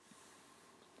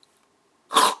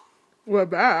We're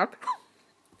back.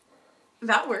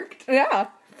 That worked. Yeah.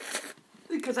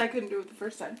 Because I couldn't do it the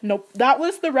first time. Nope. That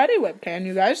was the Ready Whip can,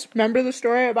 you guys. Remember the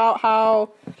story about how,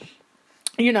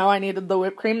 I needed the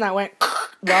whipped cream that went...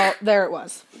 Well, there it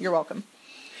was. You're welcome.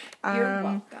 You're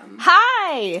welcome.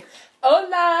 Hi!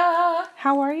 Hola!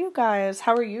 How are you guys?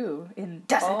 How are you in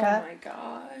Jessica? Oh my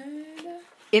god.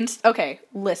 Okay,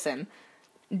 listen.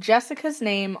 Jessica's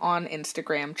name on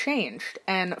Instagram changed,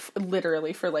 and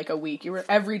literally for like a week,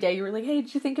 every day you were like, hey,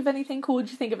 did you think of anything cool?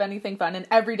 Did you think of anything fun? And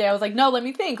every day I was like, no, let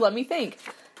me think.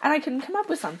 And I couldn't come up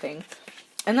with something.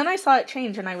 And then I saw it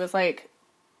change, and I was like,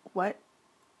 what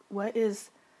is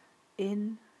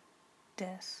Indesica?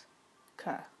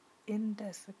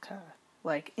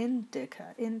 Like,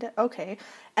 indica, okay.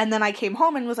 And then I came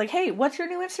home and was like, hey, what's your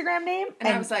new Instagram name? And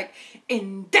I was like,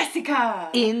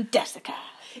 Indesica! Indesica.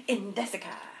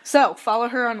 So, follow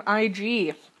her on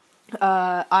IG.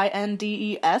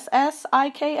 INDESSIKA.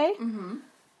 Mm-hmm.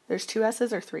 There's 2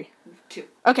 S's or 3? 2.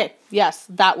 Okay, yes,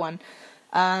 that one.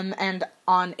 And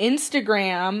on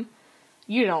Instagram,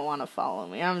 you don't want to follow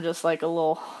me. I'm just like a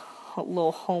little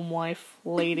home wife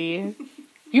lady.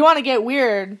 If you want to get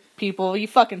weird, people, you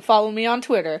fucking follow me on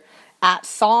Twitter at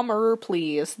Sommer,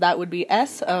 please. That would be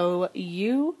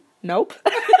SOU. Nope.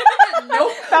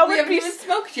 Nope. That we haven't even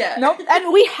smoked yet. Nope.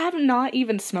 And we have not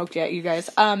even smoked yet, you guys.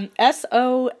 SOMMURPLZ.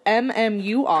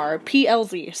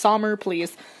 Sommer,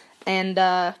 please. And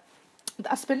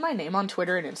that's been my name on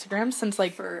Twitter and Instagram since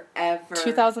like forever.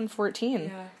 2014. Yeah,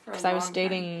 for because I was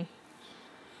dating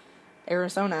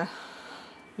Arizona.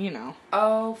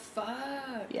 Oh, fuck.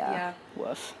 Yeah.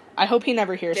 Woof. I hope he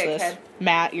never hears Dickhead. this.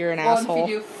 Matt, you're an asshole. Well, if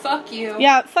you do, fuck you.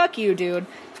 Yeah, fuck you, dude.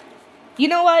 You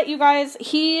know what, you guys?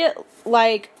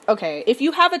 Okay, if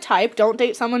you have a type, don't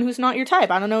date someone who's not your type.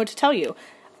 I don't know what to tell you.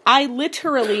 I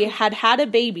literally had a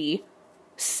baby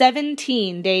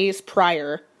 17 days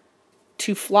prior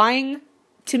to flying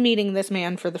to meeting this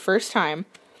man for the first time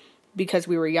because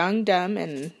we were young, dumb,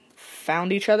 and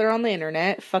found each other on the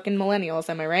internet. Fucking millennials,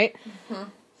 am I right? Mm-hmm.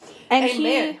 And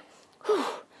Amen.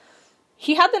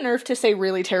 he had the nerve to say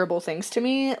really terrible things to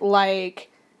me, like,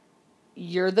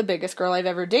 you're the biggest girl I've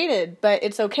ever dated, but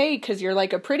it's okay because you're,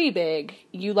 like, a pretty big.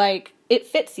 You, like, it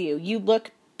fits you. You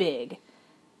look big.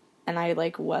 And I,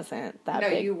 like, wasn't that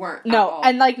big. No, you weren't. No,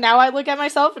 and, like, now I look at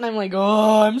myself and I'm like,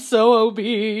 oh, I'm so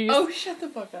obese. Oh, shut the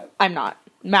fuck up. I'm not.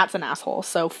 Matt's an asshole,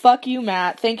 so fuck you,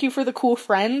 Matt. Thank you for the cool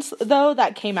friends, though,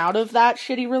 that came out of that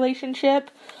shitty relationship.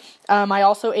 I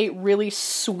also ate really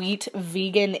sweet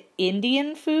vegan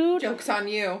Indian food. Joke's on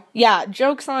you. Yeah,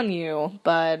 joke's on you,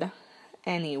 bud.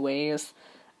 Anyways.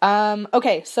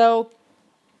 Okay, so,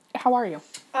 how are you?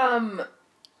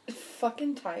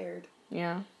 Fucking tired.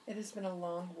 Yeah. It has been a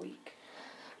long week.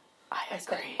 I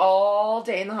spent agree. all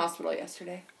day in the hospital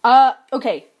yesterday.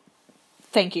 Okay.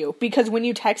 Thank you. Because when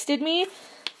you texted me,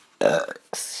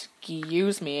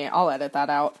 excuse me, I'll edit that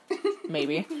out.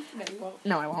 Maybe. No, you won't.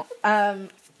 No, I won't.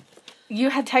 You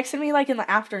had texted me, like, in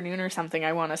the afternoon or something,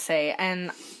 I want to say,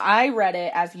 and I read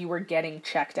it as you were getting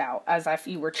checked out, as if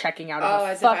you were checking out of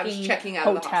a fucking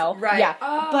hotel. Right. Yeah,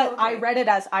 but I read it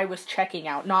as I was checking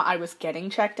out, not I was getting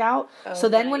checked out. So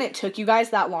then when it took you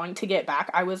guys that long to get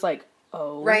back, I was like,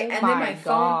 oh right. And then my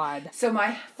God. phone, so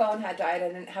my phone had died. I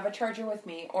didn't have a charger with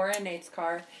me or in Nate's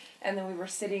car, and then we were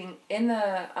sitting in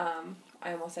the,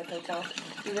 I almost said hotel,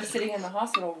 we were sitting in the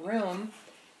hospital room.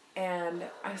 And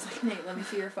I was like, Nate, let me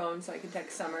see your phone so I can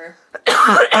text Summer.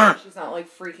 She's not, like,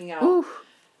 freaking out. Oof.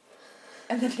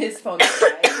 And then his phone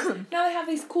died. Now they have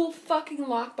these cool fucking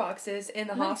lock boxes in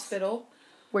the hospital.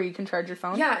 Where you can charge your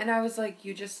phone? Yeah, and I was like,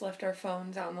 you just left our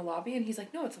phones out in the lobby? And he's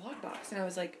like, no, it's a lockbox. And I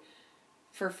was like,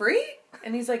 for free?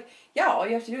 And he's like, yeah, all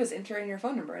you have to do is enter in your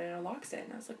phone number and it unlocks it.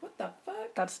 And I was like, what the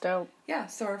fuck? That's dope. Yeah,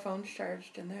 so our phone's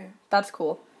charged in there. That's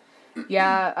cool.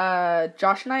 Yeah,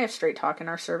 Josh and I have straight talk and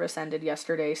our service ended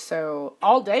yesterday, so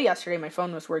all day yesterday my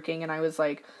phone was working and I was,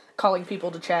 like, calling people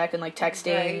to check and, like,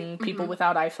 texting people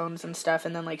without iPhones and stuff,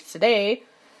 and then, like, today,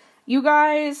 you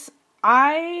guys,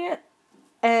 I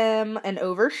am an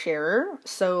oversharer,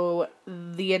 so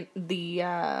the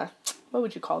what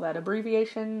would you call that,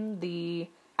 abbreviation, the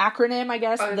acronym, I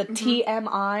guess, the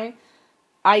TMI,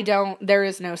 there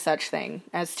is no such thing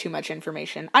as too much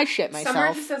information. I shit myself.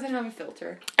 Summer just doesn't have a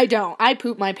filter. I don't. I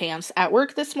pooped my pants at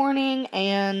work this morning,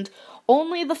 and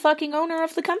only the fucking owner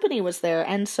of the company was there,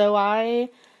 and so I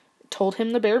told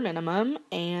him the bare minimum,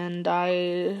 and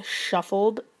I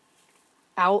shuffled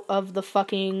out of the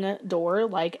fucking door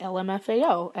like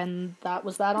LMFAO, and that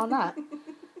was that on that.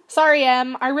 Sorry,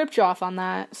 Em. I ripped you off on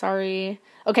that. Sorry.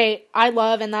 Okay, I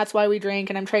love, and that's why we drink,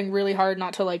 and I'm trying really hard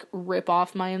not to, like, rip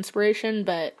off my inspiration,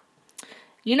 but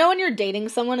You know when you're dating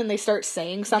someone and they start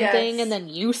saying something and then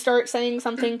you start saying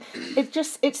something?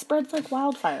 It spreads like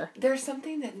wildfire. There's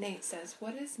something that Nate says.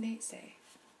 What does Nate say?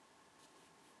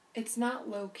 It's not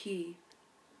low key.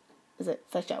 Is it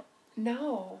fish out?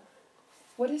 No.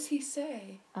 What does he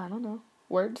say? I don't know.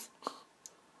 Words?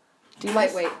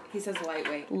 Lightweight. He says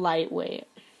lightweight.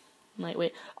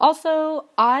 Lightweight. Also,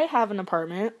 I have an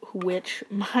apartment which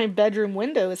my bedroom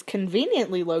window is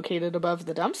conveniently located above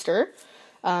the dumpster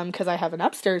because I have an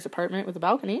upstairs apartment with a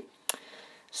balcony.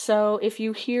 So if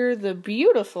you hear the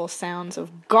beautiful sounds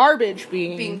of garbage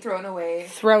being thrown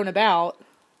about,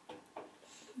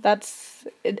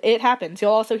 it happens.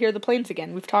 You'll also hear the planes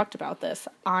again. We've talked about this.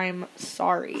 I'm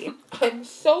sorry. I'm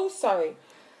so sorry.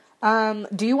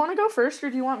 Do you want to go first or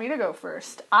do you want me to go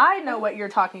first? I know what you're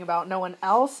talking about. No one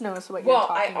else knows what you're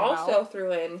talking about. Well, I also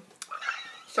threw in...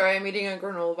 Sorry, I'm eating a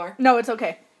granola bar. No, it's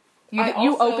okay.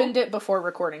 You opened it before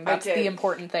recording. That's the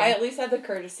important thing. I at least had the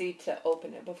courtesy to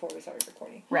open it before we started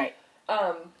recording. Right.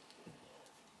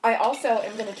 I also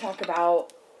am going to talk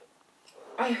about...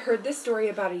 I heard this story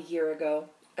about a year ago,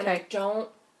 and I don't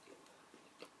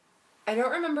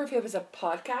remember if it was a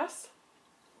podcast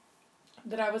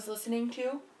that I was listening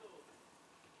to,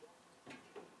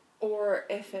 or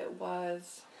if it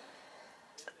was...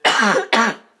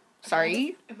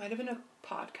 Sorry? It might have been a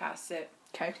podcast that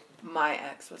my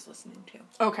ex was listening to.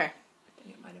 Okay. I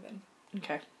think it might have been.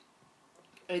 Okay.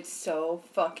 It's so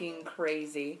fucking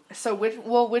crazy. So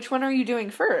which one are you doing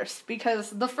first? Because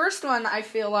the first one, I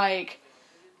feel like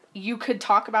you could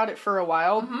talk about it for a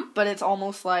while, but it's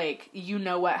almost like you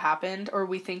know what happened, or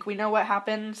we think we know what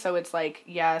happened, so it's like,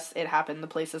 yes, it happened, the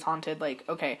place is haunted, like,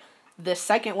 okay. The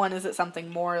second one, is it something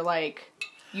more like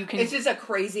you can... It's just a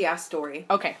crazy-ass story.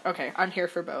 Okay, I'm here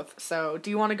for both. So,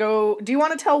 do you want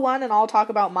to tell one and I'll talk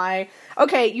about my...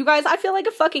 Okay, you guys, I feel like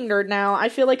a fucking nerd now. I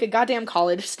feel like a goddamn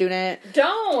college student.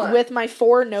 Don't! With my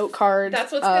 4 note cards.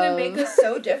 That's what's gonna make us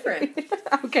so different.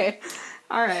 Okay,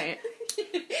 alright.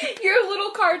 Your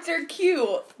little cards are cute.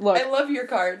 Look, I love your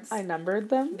cards. I numbered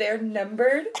them. They're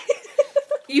numbered.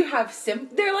 You have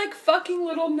they're like fucking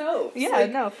little notes. Yeah,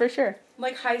 like, no, for sure.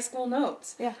 Like high school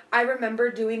notes. Yeah. I remember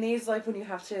doing these like when you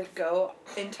have to go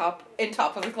in top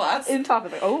of the class. In top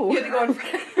of it. Oh. You have to go in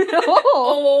front.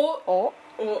 Oh.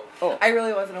 I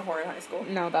really wasn't a whore in high school.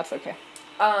 No, that's okay.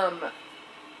 I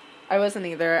wasn't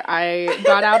either. I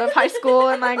got out of high school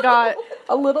and I got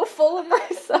a little full of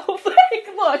myself. Like,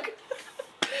 look.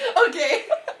 Okay.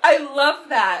 I love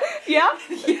that. Yeah?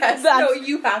 Yes. No,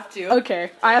 you have to.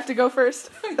 Okay. I have to go first?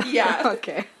 Yeah.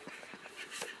 Okay.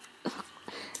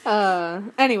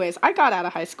 Anyways, I got out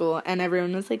of high school and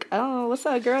everyone was like, oh, what's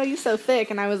up, girl? You so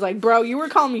thick. And I was like, bro, you were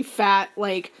calling me fat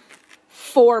like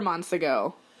 4 months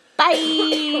ago.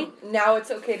 Bye! Now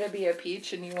it's okay to be a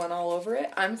peach and you want all over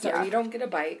it? I'm sorry, you don't get a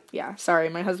bite. Yeah, sorry.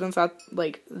 My husband's not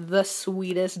like the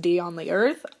sweetest D on the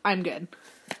earth. I'm good.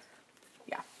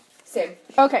 Yeah. Same.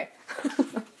 Okay.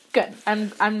 Good.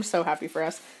 I'm so happy for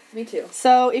us. Me too.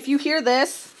 So if you hear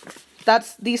this,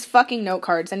 that's these fucking note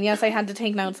cards. And yes, I had to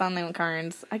take notes on note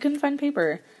cards. I couldn't find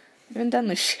paper. I haven't done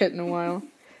this shit in a while.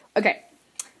 Okay.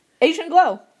 Asian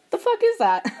glow. The fuck is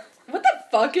that? What the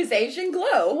fuck is Asian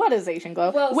glow? What is Asian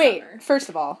glow? Well, wait, summer. First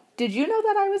of all, did you know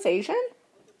that I was Asian?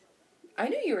 I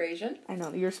knew you were Asian. I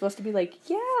know. You're supposed to be like,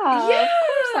 yeah, of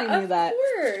course I knew that. Of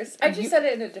course. I just said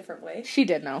it in a different way. She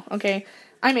did know. Okay.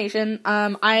 I'm Asian.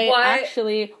 What? I didn't know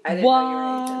you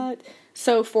were Asian.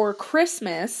 So for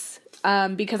Christmas,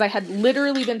 because I had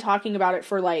literally been talking about it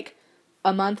for like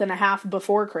a month and a half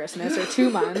before Christmas, or 2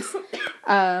 months,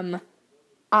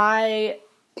 I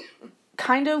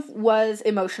kind of was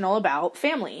emotional about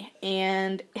family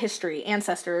and history,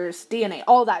 ancestors, DNA,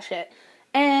 all that shit.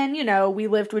 And, you know, we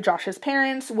lived with Josh's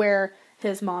parents where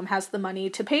his mom has the money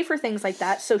to pay for things like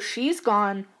that. So she's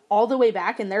gone all the way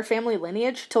back in their family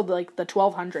lineage till like the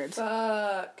 1200s.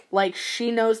 Fuck. Like,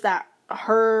 she knows that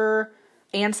her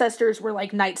ancestors were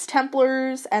like Knights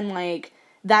Templars, and like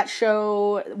that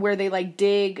show where they like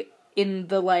dig in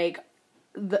the like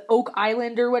the Oak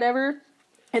Island or whatever,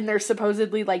 and there's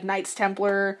supposedly like Knights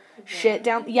Templar shit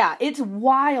down. Yeah, it's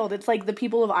wild. It's like the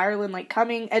people of Ireland like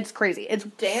coming. It's crazy. It's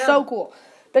so cool.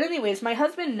 But anyways, my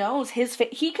husband knows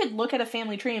he could look at a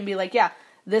family tree and be like, yeah,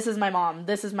 this is my mom,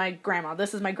 this is my grandma,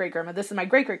 this is my great grandma, this is my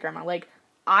great great grandma. Like,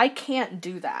 I can't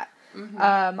do that.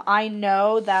 Mm-hmm. I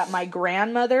know that my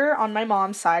grandmother on my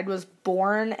mom's side was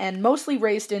born and mostly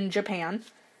raised in Japan.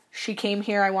 She came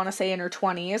here, I want to say, in her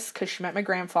 20s because she met my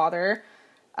grandfather.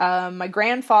 My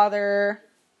grandfather,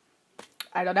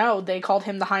 I don't know, they called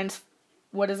him the Heinz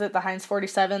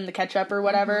 47, the ketchup or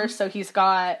whatever. Mm-hmm. So he's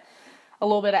got a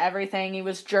little bit of everything. He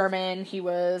was German, he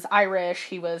was Irish,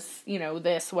 he was, you know,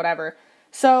 this, whatever.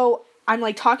 So I'm,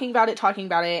 like, talking about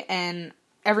it, and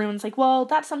everyone's like, well,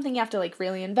 that's something you have to, like,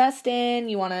 really invest in.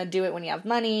 You want to do it when you have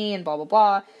money, and blah, blah,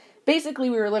 blah. Basically,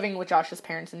 we were living with Josh's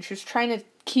parents, and she was trying to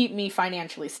keep me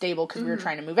financially stable because we were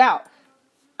trying to move out.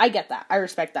 I get that. I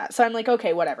respect that. So I'm like,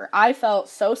 okay, whatever. I felt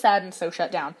so sad and so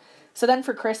shut down. So then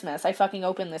for Christmas, I fucking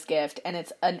opened this gift, and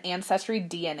it's an Ancestry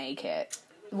DNA kit,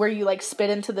 where you, like, spit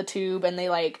into the tube, and they,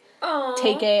 like,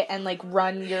 take it and, like,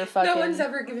 run your fucking... No one's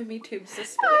ever given me tubes to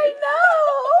spit. I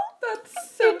know!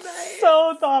 That's so it's nice.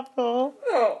 So thoughtful.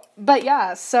 Oh. But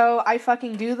yeah, so I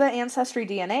fucking do the Ancestry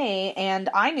DNA, and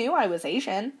I knew I was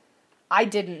Asian. I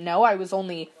didn't know I was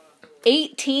only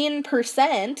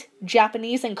 18%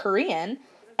 Japanese and Korean,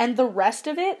 and the rest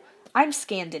of it, I'm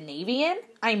Scandinavian,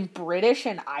 I'm British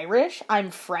and Irish, I'm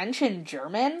French and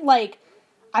German, like,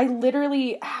 I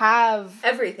literally have...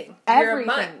 Everything. Everything.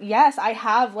 You're a mutt. Yes, I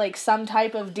have, like, some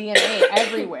type of DNA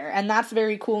everywhere, and that's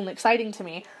very cool and exciting to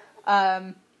me.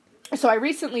 So I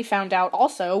recently found out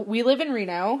also, we live in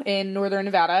Reno, in northern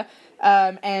Nevada,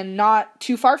 and not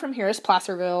too far from here is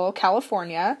Placerville,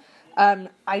 California.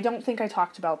 I don't think I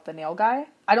talked about the nail guy.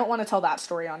 I don't want to tell that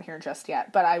story on here just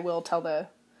yet, but I will tell the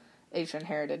Asian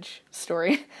heritage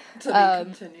story. To be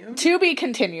continued. To be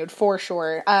continued, for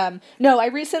sure. No, I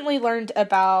recently learned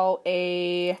about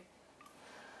a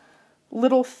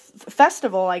little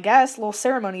festival, I guess, little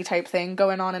ceremony type thing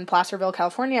going on in Placerville,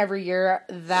 California every year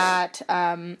that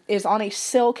is on a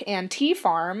silk and tea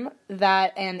farm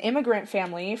that an immigrant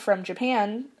family from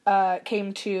Japan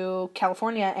came to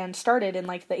California and started in,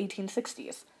 like, the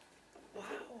 1860s. Wow.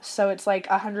 So it's, like,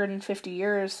 150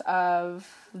 years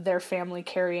of their family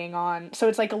carrying on. So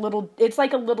it's like a little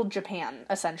Japan,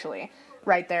 essentially,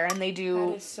 right there. And they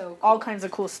do so cool. All kinds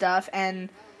of cool stuff. And,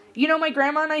 you know, my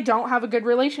grandma and I don't have a good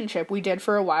relationship. We did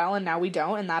for a while, and now we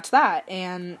don't, and that's that.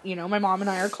 And, you know, my mom and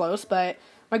I are close, but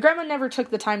my grandma never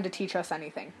took the time to teach us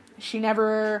anything. She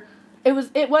never...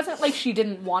 It wasn't like she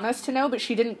didn't want us to know, but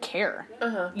she didn't care.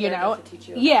 You know?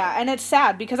 Yeah, and it's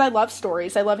sad, because I love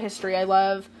stories. I love history. I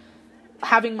love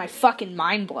having my fucking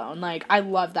mind blown. Like, I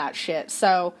love that shit.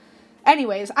 So,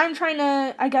 anyways, I'm trying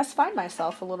to, I guess, find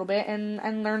myself a little bit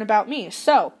and learn about me.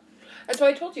 So. That's why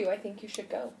I told you, I think you should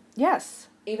go. Yes.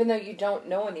 Even though you don't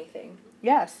know anything.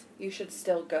 Yes. You should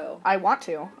still go. I want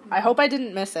to. I hope I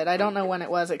didn't miss it. I don't know when it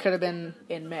was. It could have been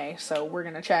in May, so we're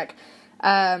going to check.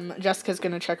 Jessica's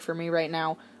going to check for me right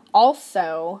now.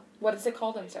 Also. What is it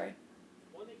called? I'm sorry.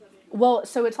 Well,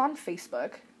 so it's on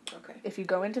Facebook. Okay. If you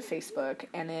go into Facebook,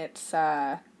 and it's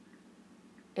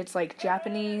like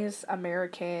Japanese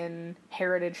American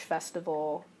Heritage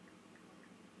Festival,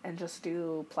 and just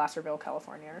do Placerville,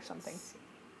 California or something.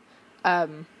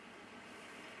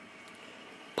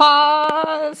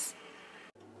 Pause!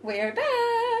 We're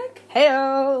back!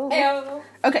 Heyo! Heyo!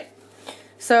 Okay.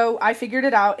 So, I figured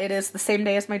it out. It is the same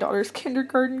day as my daughter's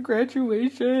kindergarten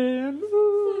graduation.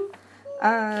 Woo.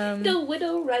 The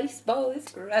little rice ball is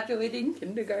graduating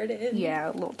kindergarten. Yeah,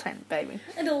 a little tiny baby.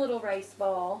 And a little rice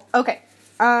ball. Okay.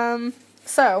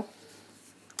 So,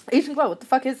 Asian glow, what the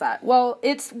fuck is that? Well,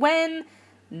 it's when,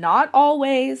 not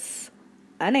always,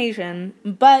 an Asian,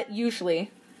 but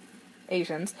usually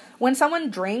Asians, when someone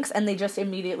drinks and they just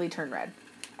immediately turn red.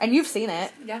 And you've seen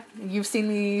it. Yeah. You've seen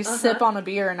me sip on a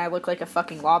beer and I look like a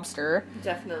fucking lobster.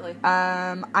 Definitely.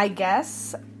 I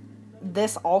guess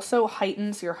this also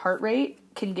heightens your heart rate,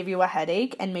 can give you a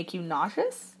headache, and make you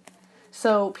nauseous.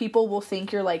 So people will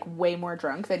think you're, like, way more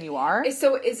drunk than you are.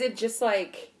 So is it just,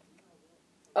 like,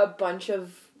 a bunch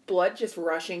of blood just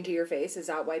rushing to your face? Is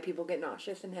that why people get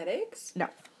nauseous and headaches? No.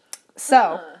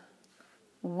 So,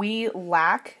 we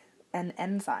lack an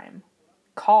enzyme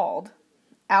called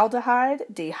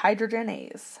aldehyde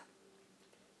dehydrogenase.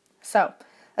 So,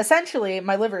 essentially,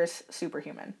 my liver is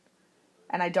superhuman.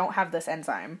 And I don't have this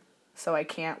enzyme. So I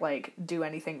can't, like, do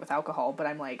anything with alcohol. But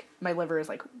I'm, like, my liver is,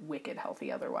 like, wicked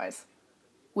healthy otherwise.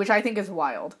 Which I think is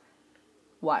wild.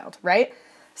 Wild, right?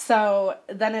 So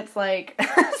then it's like,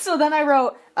 so then I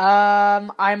wrote,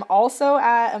 I'm also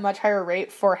at a much higher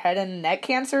rate for head and neck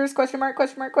cancers, question mark.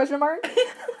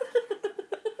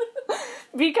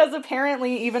 Because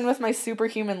apparently, even with my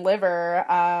superhuman liver,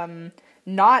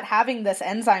 not having this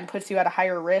enzyme puts you at a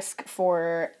higher risk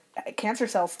for cancer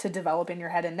cells to develop in your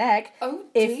head and neck. Oh,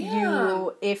 damn.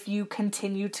 if you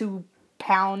continue to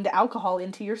pound alcohol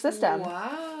into your system.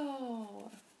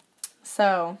 Wow.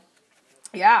 So,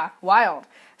 yeah, wild.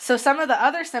 So some of the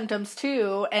other symptoms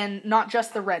too, and not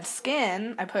just the red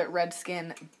skin, I put red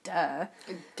skin, duh,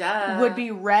 would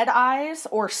be red eyes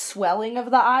or swelling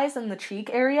of the eyes in the cheek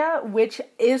area, which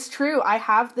is true. I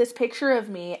have this picture of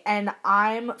me and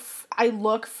I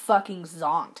look fucking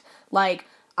zonked. Like,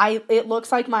 It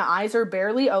looks like my eyes are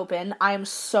barely open. I'm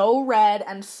so red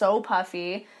and so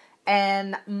puffy,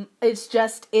 and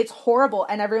it's horrible.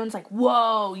 And everyone's like,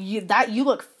 "Whoa, you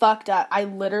look fucked up." I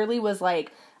literally was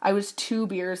like, I was 2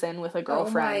 beers in with a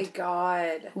girlfriend. Oh my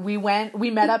God. We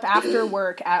met up after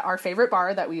work at our favorite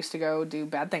bar that we used to go do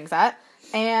bad things at.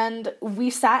 And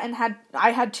we sat and I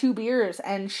had 2 beers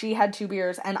and she had 2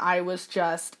 beers and it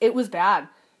was bad.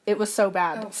 It was so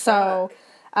bad. Oh, so,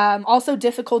 also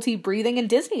difficulty breathing and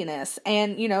dizziness.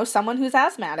 And, someone who's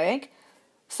asthmatic,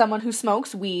 someone who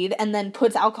smokes weed and then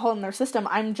puts alcohol in their system,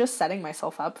 I'm just setting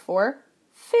myself up for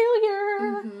failure.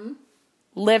 Mm-hmm.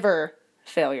 Liver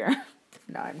failure.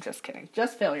 No, I'm just kidding.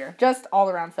 Just failure. Just all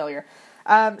around failure.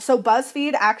 So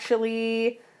BuzzFeed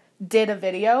actually did a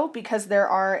video because there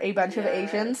are a bunch of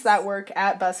Asians that work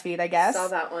at BuzzFeed, I guess. Saw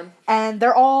that one. And they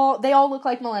all look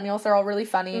like millennials. They're all really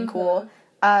funny and cool.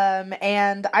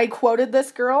 And I quoted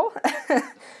this girl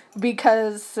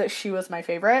because she was my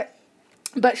favorite.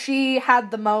 But she had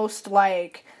the most,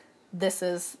 this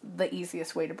is the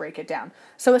easiest way to break it down.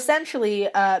 So essentially,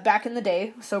 back in the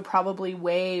day, so probably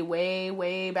way, way,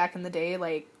 way back in the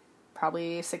day,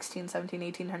 probably 16, 17,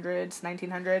 1800s,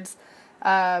 1900s,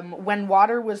 when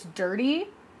water was dirty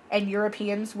and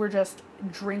Europeans were just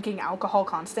drinking alcohol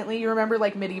constantly. You remember,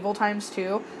 medieval times,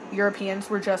 too? Europeans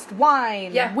were just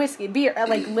wine, whiskey, beer,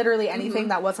 literally anything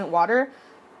that wasn't water.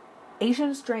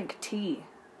 Asians drank tea.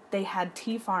 They had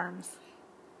tea farms.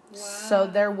 Wow. So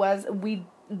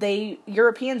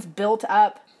Europeans built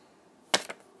up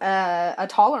a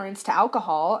tolerance to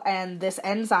alcohol, and this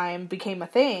enzyme became a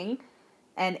thing,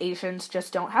 and Asians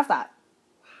just don't have that.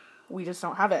 We just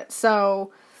don't have it.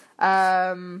 So,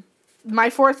 my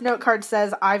 4th note card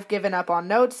says, I've given up on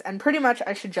notes, and pretty much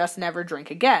I should just never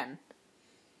drink again.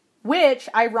 Which,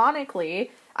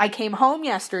 ironically, I came home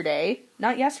the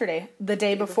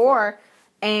day before,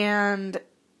 and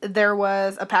there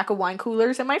was a pack of wine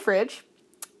coolers in my fridge,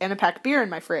 and a pack of beer in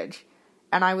my fridge.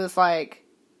 And I was like,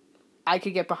 I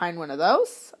could get behind one of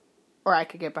those, or I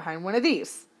could get behind one of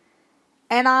these.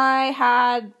 And I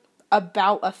had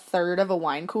about a third of a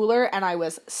wine cooler, and I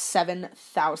was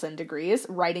 7,000 degrees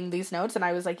writing these notes, and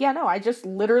I was like, yeah, no, I just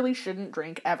literally shouldn't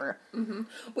drink ever. Mm-hmm.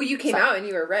 Well, you came out and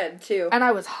you were red, too. And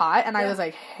I was hot, and I was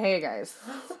like, hey, guys,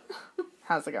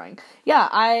 how's it going? Yeah,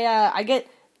 I get,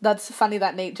 that's funny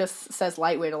that Nate just says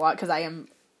lightweight a lot, because I am,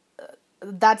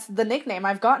 that's the nickname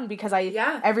I've gotten, because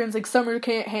everyone's like, summer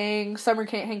can't hang.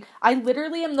 I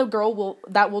literally am the girl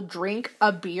that will drink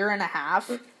a beer and a half,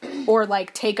 or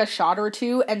take a shot or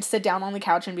two, and sit down on the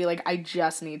couch and be like, I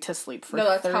just need to sleep for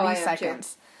 30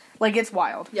 seconds. It's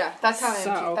wild. Yeah, that's how I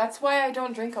am too. That's why I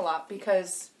don't drink a lot,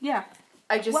 because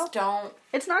I just don't.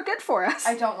 It's not good for us.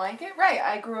 I don't like it. Right,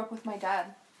 I grew up with my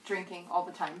dad drinking all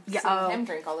the time. Seeing him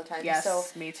drink all the time. Yes, so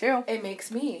me too. It makes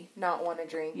me not want to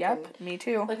drink. Yep, me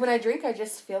too. When I drink, I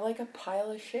just feel like a pile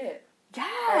of shit.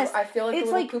 Yes! I feel like a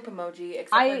little poop emoji,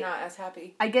 except I'm not as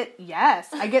happy. I get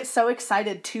so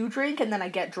excited to drink, and then I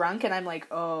get drunk, and I'm like,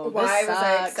 oh, this sucks. Why was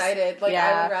I excited?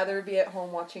 I would rather be at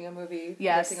home watching a movie,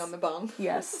 resting on the bung.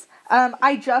 Yes.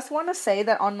 I just want to say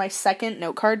that on my 2nd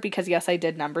note card, because yes, I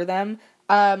did number them,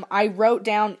 I wrote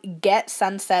down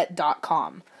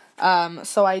getsunset.com.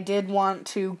 So I did want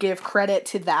to give credit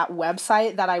to that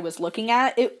website that I was looking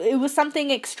at. It was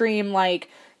something extreme like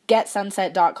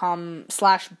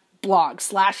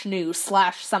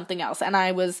getsunset.com/blog/news/something else. And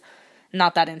I was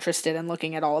not that interested in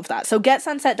looking at all of that. So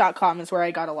getsunset.com is where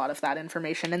I got a lot of that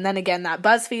information. And then again, that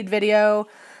BuzzFeed video,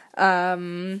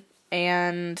 and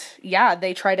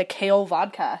they tried a kale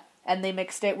vodka and they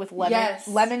mixed it with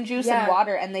lemon juice and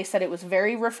water. And they said it was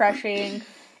very refreshing.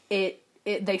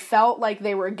 They felt like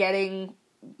they were getting,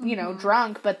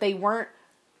 drunk, but they weren't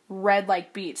red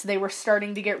like beets. They were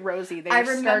starting to get rosy. They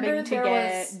were starting to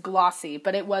get glossy,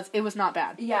 but it was not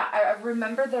bad. Yeah, I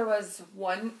remember there was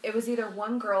it was either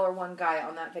one girl or one guy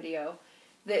on that video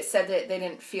that said that they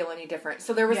didn't feel any different.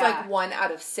 So there was 1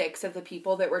 out of 6 of the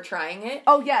people that were trying it.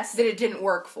 Oh, yes. That it didn't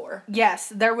work for. Yes,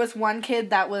 there was one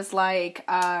kid that was like,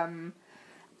 I'm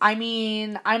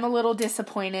a little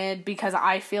disappointed because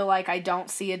I feel like I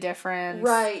don't see a difference.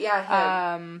 Right,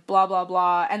 yeah, him. Blah, blah,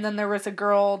 blah. And then there was a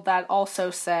girl that also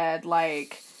said,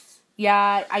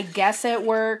 yeah, I guess it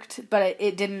worked, but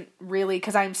it didn't really,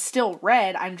 because I'm still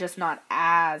red, I'm just not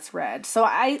as red. So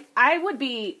I would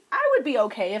be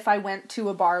okay if I went to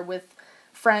a bar with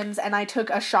friends and I took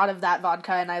a shot of that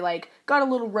vodka and I, got a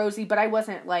little rosy, but I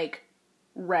wasn't,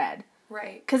 red.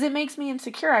 Right. Because it makes me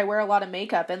insecure. I wear a lot of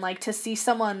makeup, and, to see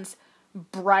someone's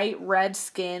bright red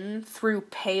skin through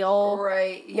pale,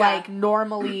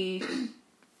 normally,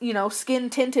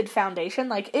 skin-tinted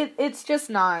foundation, it's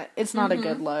just not, it's not a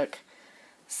good look.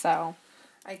 So,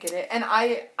 I get it. And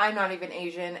I'm not even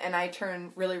Asian, and I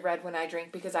turn really red when I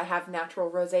drink because I have natural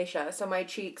rosacea. So my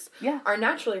cheeks are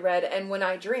naturally red, and when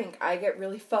I drink, I get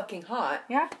really fucking hot.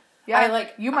 Yeah. Yeah.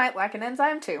 You might lack an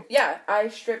enzyme, too. Yeah. I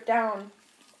strip down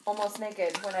almost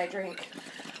naked when I drink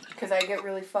because I get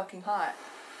really fucking hot.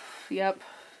 Yep.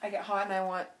 I get hot, and I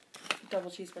want double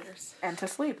cheeseburgers. And to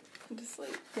sleep. And to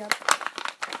sleep. Yep.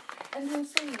 And to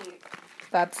sleep.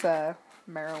 That's,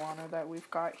 marijuana that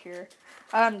we've got here.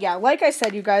 Yeah, like I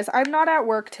said, you guys, I'm not at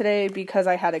work today because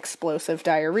I had explosive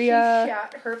diarrhea. She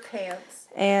shat her pants.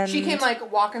 And she came,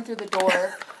 walking through the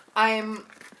door. I'm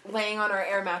laying on our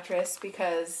air mattress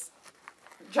because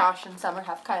Josh and Summer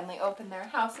have kindly opened their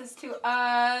houses to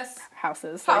us.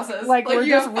 Houses. Like we're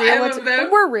just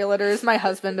realtors. We're realtors. My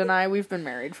husband and I, we've been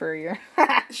married for a year.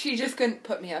 She just couldn't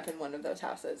put me up in one of those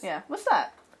houses. Yeah. What's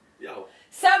that? Yo.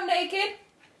 Some naked.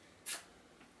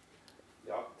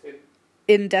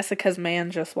 In Desica's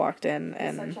man just walked in,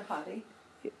 and He's such a hottie.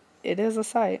 It is a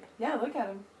sight. Yeah, look at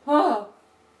him. Oh,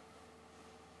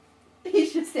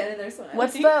 he's just standing there smiling.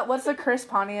 What's the Chris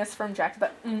Pontius from Jack the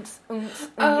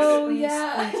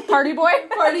yeah, Party Boy?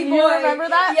 Party Boy. You remember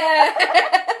that? Yes.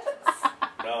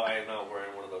 No, I am not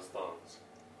wearing one of those thongs.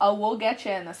 Oh, we'll get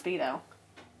you in the Speedo.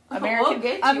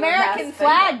 American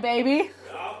flag, baby.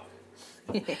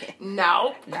 No.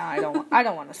 No, I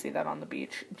don't want to see that on the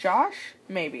beach. Josh,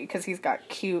 maybe, because he's got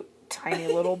cute, tiny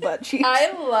little butt cheeks.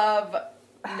 I love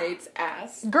Nate's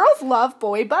ass. Girls love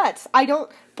boy butts.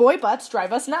 Boy butts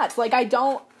drive us nuts.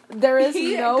 There is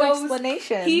no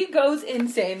explanation. He goes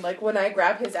insane. When I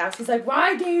grab his ass, he's like,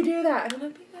 "Why do you do that?" And I'm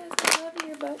like, "Because I love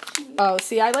your butt cheeks." Oh,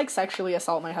 see, I sexually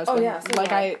assault my husband. Oh yeah, so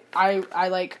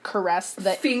I caress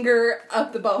the finger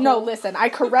up the butthole. No, listen, I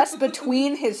caress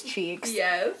between his cheeks.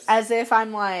 Yes. As if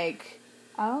I'm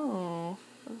I'm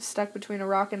stuck between a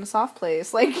rock and a soft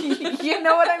place. You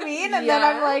know what I mean? And then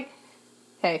I'm like,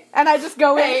 hey, and I just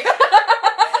go in.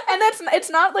 And it's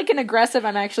not an aggressive.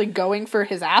 I'm actually going for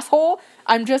his asshole.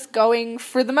 I'm just going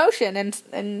for the motion,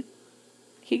 and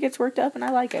he gets worked up, and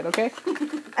I like it. Okay,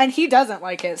 and he doesn't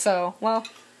like it. So, well,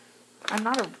 I'm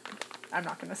not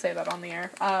going to say that on the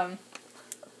air.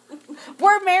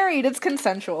 We're married. It's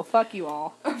consensual. Fuck you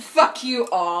all. Fuck you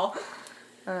all.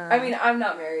 I mean, I'm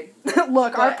not married.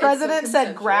 Look, our president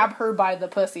said grab her by the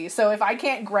pussy. So if I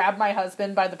can't grab my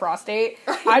husband by the prostate,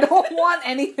 I don't want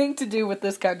anything to do with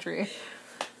this country.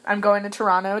 I'm going to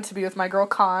Toronto to be with my girl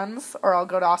Cons, or I'll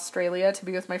go to Australia to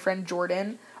be with my friend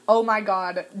Jordan. Oh my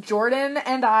god, Jordan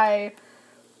and I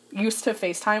used to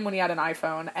FaceTime when he had an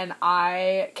iPhone, and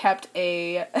I kept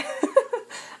an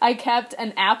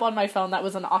app on my phone that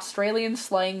was an Australian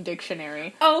slang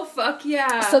dictionary. Oh, fuck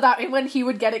yeah. So that when he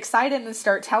would get excited and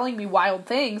start telling me wild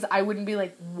things, I wouldn't be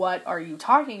like, what are you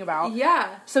talking about? Yeah.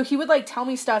 So he would tell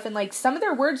me stuff, and some of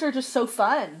their words are just so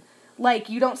fun.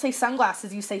 You don't say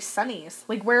sunglasses, you say sunnies.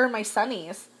 Where are my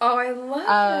sunnies? Oh, I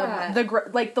love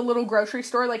that. The little grocery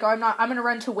store, I'm gonna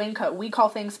run to Winco. We call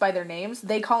things by their names.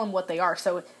 They call them what they are.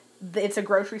 So it's a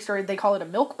grocery store, they call it a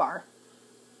milk bar.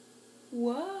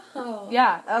 Whoa.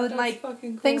 Yeah, that's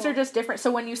fucking cool. Things are just different.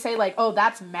 So when you say oh,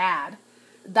 that's mad,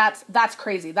 that's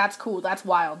crazy, that's cool, that's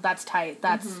wild, that's tight,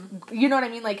 that's, you know what I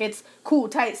mean? It's cool,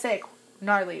 tight, sick,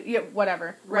 gnarly, yeah,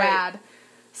 whatever, right. Rad.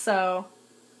 So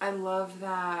I love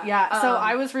that. Yeah, so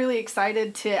I was really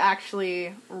excited to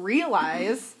actually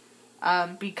realize,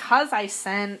 because I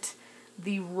sent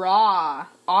the raw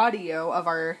audio of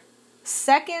our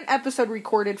second episode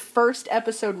recorded, first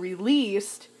episode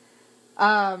released,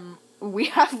 we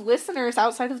have listeners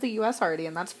outside of the U.S. already,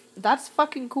 and that's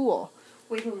fucking cool.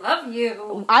 We love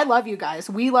you. I love you guys.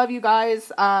 We love you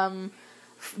guys.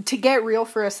 To get real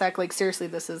for a sec, seriously,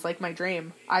 this is my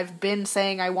dream. I've been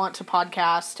saying I want to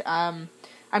podcast.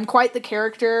 I'm quite the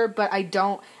character, but I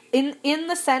don't, in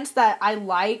the sense that I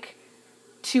like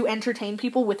to entertain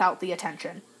people without the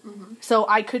attention. Mm-hmm. So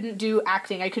I couldn't do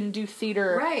acting, I couldn't do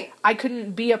theater. Right. I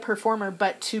couldn't be a performer,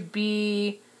 but to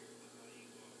be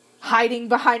hiding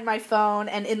behind my phone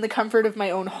and in the comfort of my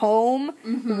own home,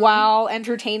 while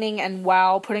entertaining and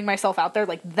while putting myself out there,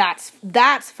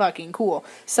 that's fucking cool.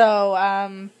 So,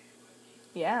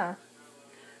 yeah.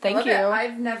 Thank you.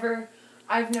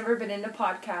 I've never been into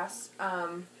podcasts.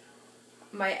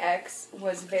 My ex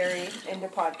was very into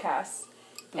podcasts,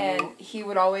 and he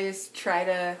would always try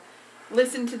to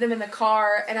listen to them in the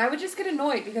car, and I would just get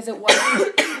annoyed because it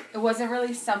wasn't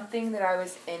really something that I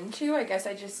was into. I guess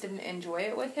I just didn't enjoy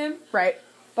it with him. Right.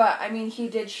 But I mean, he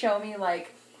did show me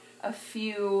a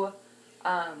few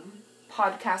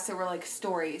podcasts that were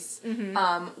stories.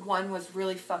 Mm-hmm. One was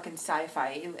really fucking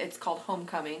sci-fi. It's called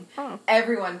Homecoming. Oh.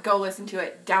 Everyone go listen to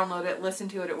it, download it, listen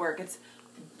to it at work. It's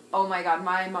oh my god,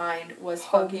 my mind was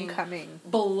fucking Homecoming.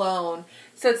 blown.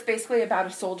 So it's basically about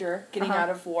a soldier getting out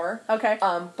of war. Okay.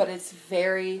 But it's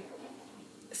very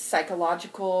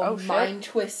psychological, mind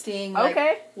twisting.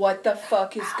 Like, what the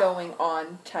fuck is going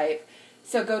on type.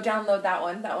 So go download that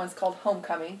one. That one's called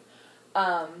Homecoming.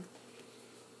 And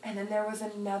then there was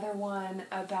another one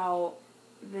about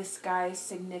this guy's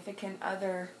significant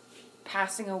other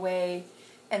passing away,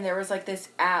 and there was like this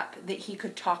app that he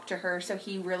could talk to her, so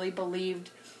he really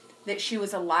believed that she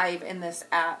was alive in this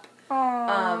app.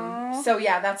 Aww. So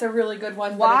yeah, that's a really good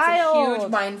one, but Wild. it's a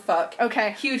huge mind fuck.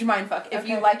 Okay. Huge mind fuck. If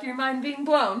you like your mind being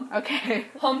blown. Okay.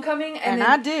 Homecoming And then,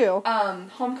 I do.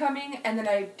 Homecoming, and then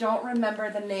I don't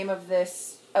remember the name of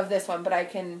this one, but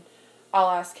I'll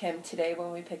ask him today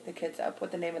when we pick the kids up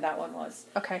what the name of that one was.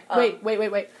 Okay. Wait.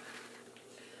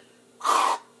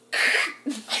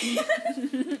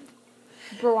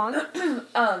 Go on.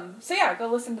 So yeah, go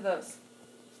listen to those.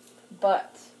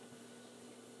 But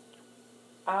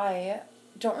I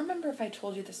don't remember if I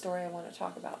told you the story I want to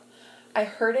talk about. I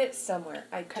heard it somewhere.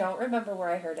 I don't remember where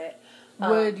I heard it.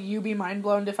 Would you be mind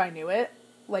blown if I knew it?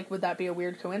 Like, would that be a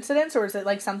weird coincidence, or is it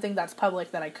like something that's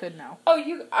public that I could know? Oh,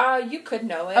 you could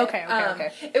know it.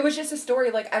 Okay. It was just a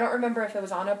story. Like, I don't remember if it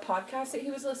was on a podcast that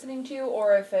he was listening to,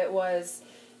 or if it was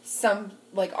some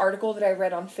like article that I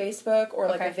read on Facebook, or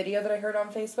like a video that I heard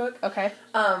on Facebook. Okay.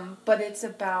 But it's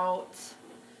about.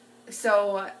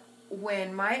 So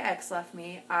when my ex left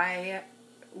me, I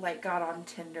like got on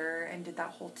Tinder and did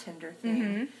that whole Tinder thing.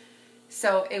 Mm-hmm.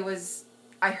 So it was.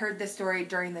 I heard this story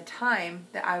during the time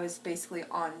that I was basically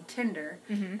on Tinder,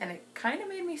 and it kind of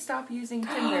made me stop using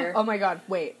Tinder. Oh my god,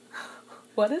 wait.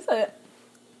 What is it?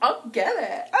 I'll get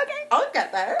it. Okay. I'll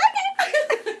get there.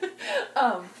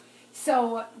 Okay.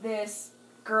 So this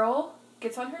girl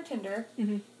gets on her Tinder.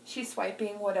 Mm-hmm. She's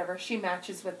swiping, whatever. She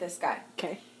matches with this guy.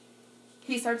 Okay.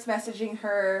 He starts messaging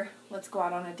her, let's go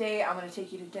out on a date, I'm going to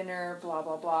take you to dinner, blah,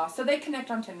 blah, blah. So they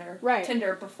connect on Tinder. Right.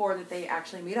 Tinder before that they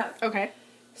actually meet up. Okay.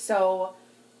 So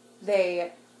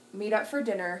they meet up for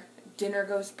dinner. Dinner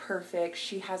goes perfect.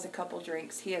 She has a couple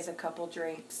drinks. He has a couple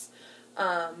drinks.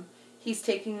 He's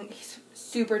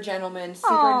super gentleman,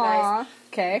 super nice.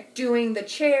 Okay. Doing the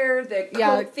chair, the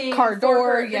coat thing, car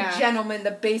door, the gentleman, the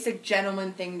basic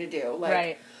gentleman thing to do. Like,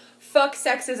 right. Fuck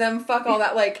sexism, fuck all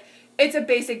that. Like, it's a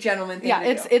basic gentleman thing to do.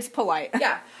 Yeah, it's polite.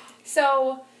 Yeah.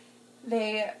 So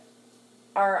they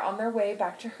are on their way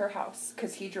back to her house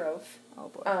because he drove. Oh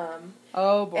boy.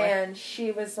 Oh boy. And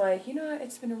she was like, you know what,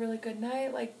 it's been a really good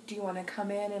night. Like, do you want to come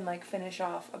in and like finish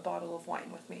off a bottle of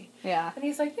wine with me? Yeah. And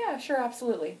he's like, yeah, sure,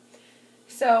 absolutely.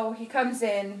 So he comes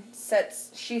in,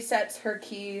 she sets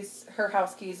her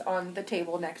house keys on the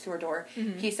table next to her door.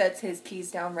 Mm-hmm. He sets his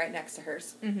keys down right next to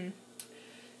hers. Mm-hmm.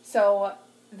 So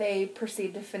they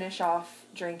proceed to finish off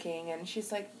drinking, and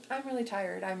she's like, I'm really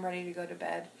tired. I'm ready to go to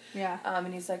bed. Yeah.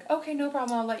 And he's like, okay, no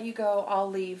problem. I'll let you go. I'll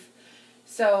leave.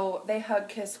 So they hug,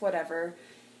 kiss, whatever.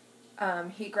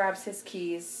 He grabs his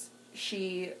keys.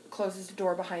 She closes the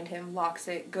door behind him, locks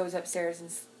it, goes upstairs, and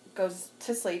goes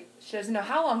to sleep. She doesn't know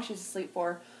how long she's asleep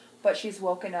for, but she's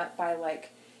woken up by,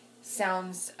 like,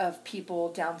 sounds of people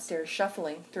downstairs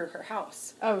shuffling through her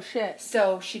house. Oh, shit.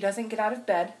 So she doesn't get out of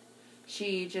bed.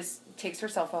 She just takes her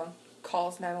cell phone,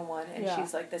 calls 911, and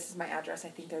she's like, this is my address. I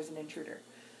think there's an intruder.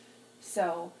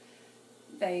 So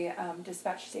they,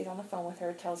 dispatch stays on the phone with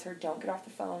her, tells her, don't get off the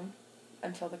phone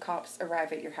until the cops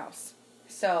arrive at your house.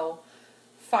 So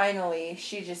finally,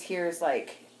 she just hears a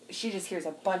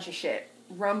bunch of shit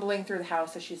rumbling through the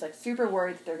house, so she's like super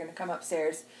worried that they're going to come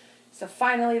upstairs. So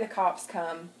finally the cops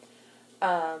come.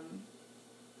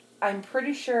 I'm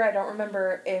pretty sure, I don't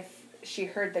remember if she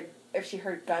heard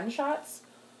gunshots,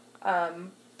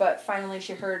 but finally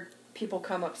she heard people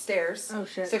come upstairs. Oh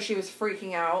shit. So she was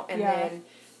freaking out, and then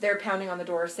they're pounding on the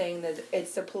door saying that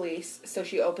it's the police. So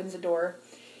she opens the door,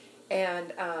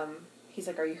 and he's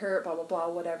like, are you hurt, blah blah blah,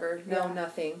 whatever. No,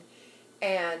 nothing.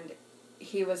 And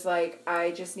he was like,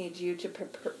 I just need you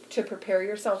to prepare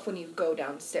yourself when you go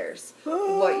downstairs.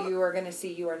 What you are going to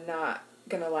see, you are not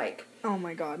going to like. Oh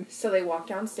my god. So they walk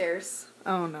downstairs.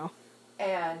 Oh no.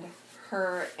 And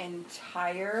her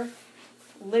entire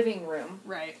living room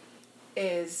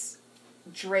is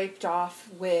draped off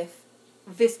with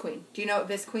Visqueen. Do you know what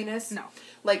Visqueen is? No.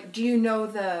 Like, do you know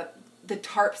the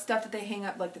tarp stuff that they hang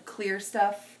up, like the clear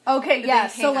stuff? Okay, yeah,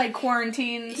 so like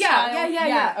quarantine style?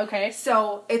 Yeah, okay.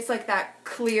 So it's like that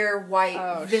clear white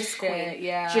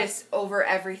Visqueen just over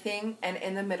everything, and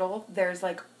in the middle there's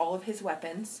like all of his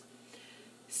weapons.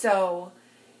 So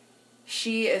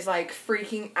she is like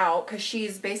freaking out because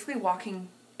she's basically walking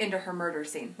into her murder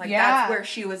scene. Like that's where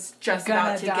she was just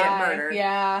about to get murdered.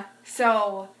 Yeah.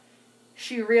 So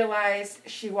she realized,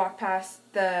 she walked past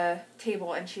the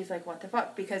table and she's like, what the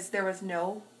fuck? Because there was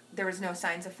no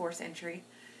signs of forced entry.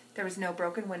 There was no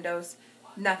broken windows.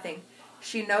 Nothing.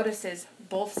 She notices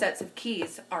both sets of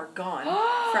keys are gone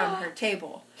from her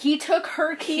table. He took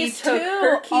her keys too.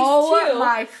 Her keys oh too.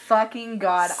 My fucking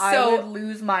God. I would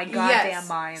lose my goddamn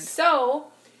mind. So,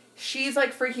 she's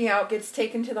like freaking out, gets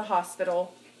taken to the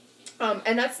hospital.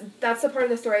 And that's the part of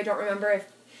the story I don't remember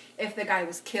if the guy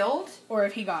was killed. Or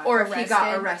if he got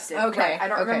arrested. Okay. Right, I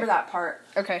don't remember that part.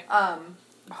 Okay.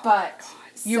 But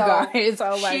you guys,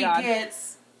 oh my God.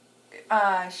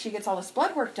 She gets all this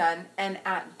blood work done, and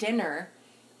at dinner,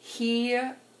 he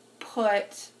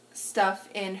put stuff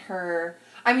in her.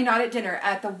 I mean, not at dinner.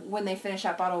 When they finish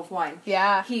that bottle of wine.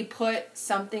 Yeah. He put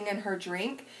something in her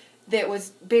drink that was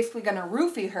basically going to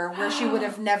roofie her, where she would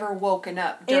have never woken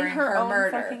up during her own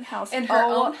murder. Fucking house. In her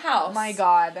own house. My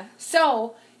God.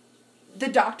 So, the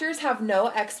doctors have no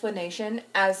explanation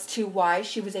as to why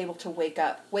she was able to wake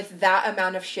up with that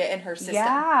amount of shit in her system.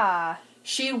 Yeah.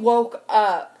 She woke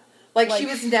up. Like she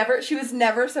was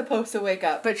never supposed to wake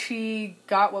up. But she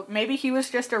got maybe he was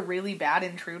just a really bad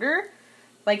intruder.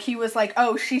 Like he was like,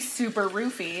 oh, she's super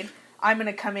roofied. I'm going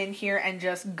to come in here and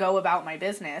just go about my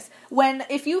business. When,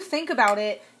 if you think about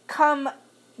it, come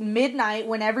midnight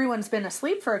when everyone's been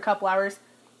asleep for a couple hours,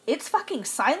 it's fucking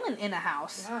silent in a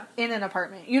house, in an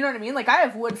apartment. You know what I mean? Like, I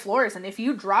have wood floors, and if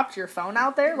you dropped your phone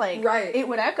out there, like, it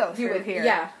would echo through here.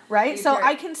 Yeah. Right? So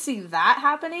I can see that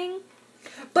happening.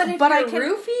 But if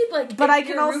you're roofied, like, but if I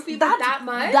can you're also, roofied that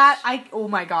much? Oh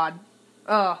my God.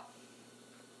 Ugh.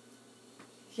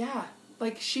 Yeah.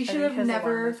 Like, she should have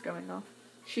never... going off.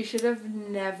 She should have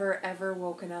never, ever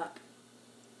woken up.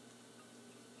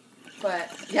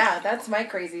 But, yeah, that's my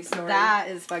crazy story. That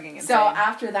is fucking insane. So,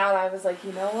 after that, I was like,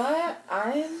 you know what?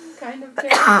 I'm kind of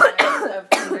terrified of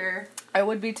Tinder. I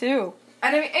would be, too.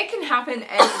 And, I mean, it can happen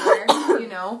anywhere, you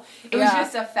know? It was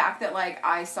just a fact that, like,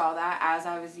 I saw that as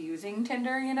I was using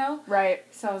Tinder, you know? Right.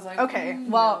 So, I was like, okay,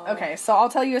 okay, so I'll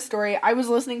tell you a story I was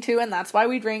listening to, and that's why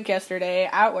we drank yesterday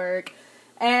at work.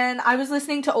 And I was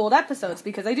listening to old episodes,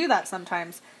 because I do that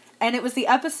sometimes. And it was the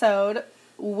episode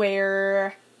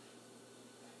where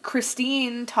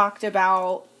Christine talked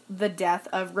about the death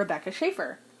of Rebecca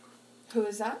Schaefer. Who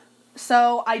is that?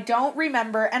 So, I don't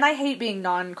remember, and I hate being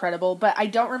non-credible, but I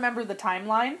don't remember the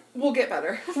timeline. We'll get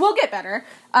better. We'll get better.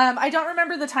 I don't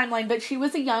remember the timeline, but she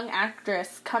was a young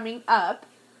actress coming up.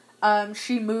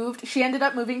 She ended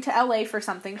up moving to LA for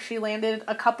something. She landed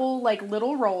a couple, like,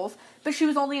 little roles, but she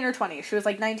was only in her 20s. She was,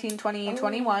 like, 19, 20,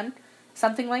 21,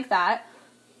 something like that.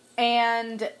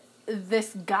 And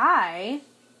this guy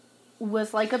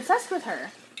was, like, obsessed with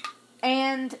her.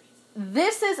 And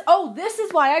this is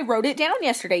why I wrote it down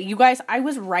yesterday. You guys, I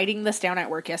was writing this down at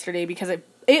work yesterday because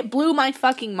it blew my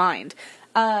fucking mind.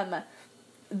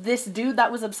 This dude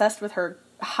that was obsessed with her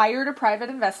hired a private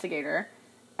investigator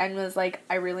and was like,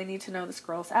 I really need to know this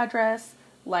girl's address.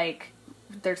 Like,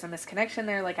 there's a misconnection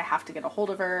there. Like, I have to get a hold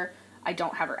of her. I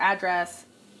don't have her address.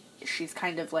 She's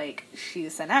kind of like,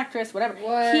 she's an actress, whatever.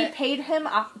 What? He paid him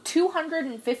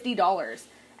 $250.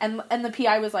 And the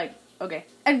PI was like, okay.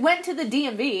 And went to the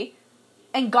DMV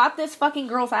and got this fucking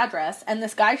girl's address. And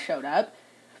this guy showed up.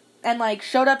 And, like,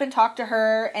 showed up and talked to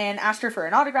her and asked her for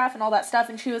an autograph and all that stuff.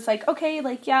 And she was like, okay,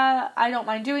 like, yeah, I don't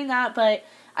mind doing that, but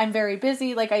I'm very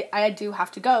busy. Like, I do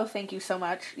have to go. Thank you so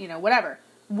much. You know, whatever.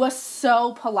 Was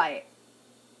so polite.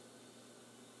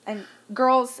 And,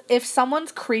 girls, if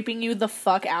someone's creeping you the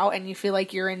fuck out and you feel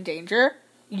like you're in danger,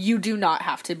 you do not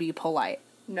have to be polite.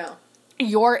 No.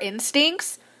 Your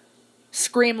instincts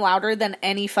scream louder than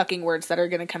any fucking words that are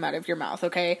going to come out of your mouth,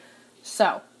 okay?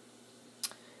 So,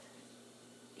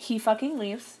 he fucking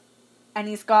leaves, and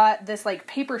he's got this, like,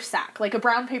 paper sack, like a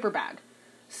brown paper bag.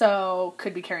 So,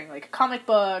 could be carrying, like, a comic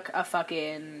book, a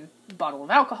fucking bottle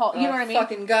of alcohol, you know what I mean? A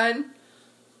fucking gun.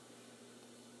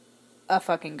 A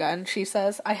fucking gun, she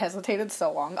says. I hesitated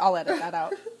so long. I'll edit that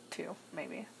out, too,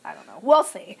 maybe. I don't know. We'll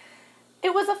see.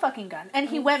 It was a fucking gun. And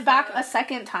he went back a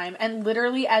second time, and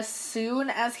literally as soon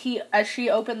as she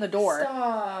opened the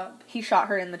door, he shot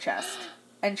her in the chest,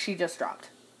 and she just dropped.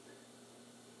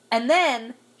 And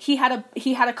then he had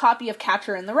a copy of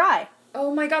Catcher in the Rye.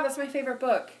 Oh my god, that's my favorite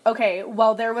book. Okay,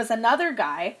 well, there was another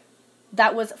guy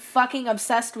that was fucking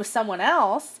obsessed with someone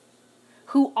else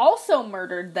who also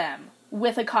murdered them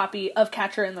with a copy of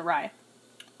Catcher in the Rye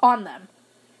on them.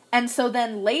 And so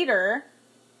then later,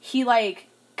 he, like,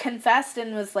 confessed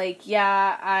and was like,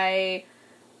 yeah, I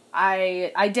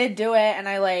did do it, and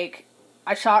I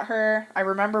shot her. I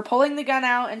remember pulling the gun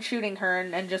out and shooting her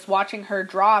and just watching her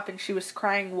drop, and she was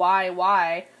crying,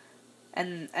 why?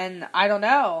 And I don't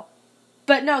know.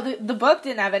 But no, the book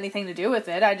didn't have anything to do with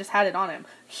it. I just had it on him.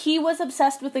 He was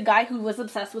obsessed with the guy who was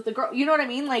obsessed with the girl. You know what I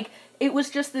mean? Like, it was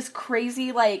just this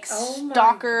crazy, like,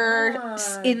 stalker,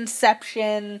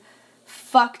 inception,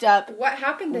 fucked up What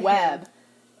happened to web.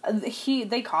 him?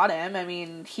 They caught him. I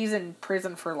mean, he's in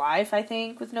prison for life, I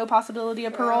think, with no possibility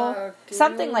of parole.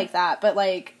 Something like that. But,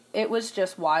 like, it was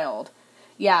just wild.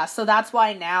 Yeah, so that's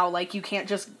why now, like, you can't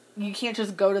just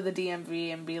go to the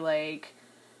DMV and be like,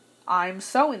 I'm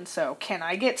so-and-so. Can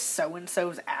I get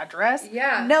so-and-so's address?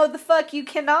 Yeah. No, the fuck you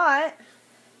cannot.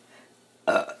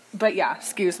 But yeah,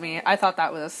 excuse me. I thought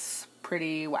that was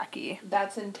pretty wacky.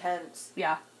 That's intense.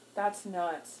 Yeah. That's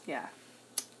nuts. Yeah.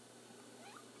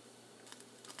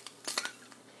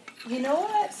 You know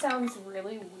what sounds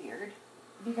really weird?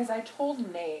 Because I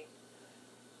told Nate,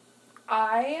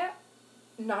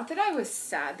 not that I was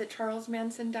sad that Charles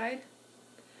Manson died,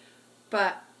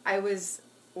 but I was,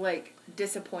 like,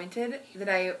 disappointed that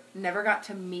I never got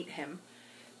to meet him.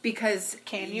 Because,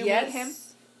 Can you meet him?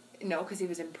 No, because he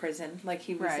was in prison. Like,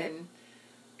 he was Right.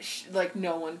 like,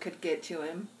 no one could get to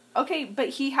him. Okay, but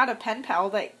he had a pen pal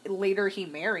that later he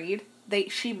married.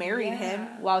 She married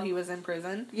him while he was in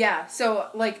prison. Yeah, so,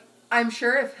 like, I'm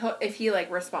sure if he,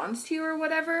 like, responds to you or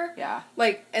whatever. Yeah.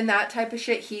 Like, and that type of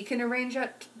shit, he can arrange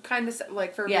that kind of,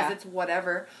 like, for visits,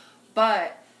 whatever.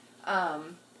 But,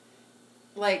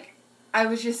 like,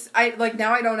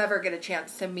 now I don't ever get a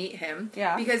chance to meet him.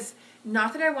 Yeah. Because,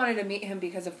 not that I wanted to meet him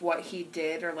because of what he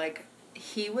did, or, like,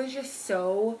 he was just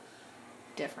so...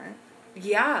 Different.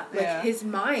 Yeah, like, his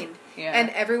mind. Yeah. And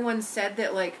everyone said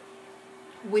that, like,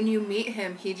 when you meet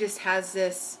him, he just has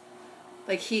this...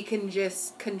 Like, he can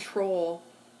just control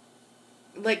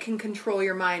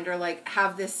your mind, or, like,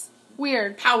 have this...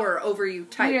 Weird. Power over you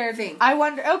type thing. I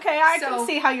wonder... Okay, I can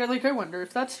see how you're like, I wonder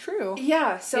if that's true.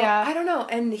 Yeah, so, I don't know.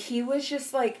 And he was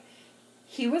just, like...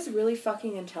 He was really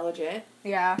fucking intelligent.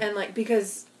 Yeah. And, like,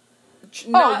 because...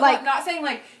 Not saying,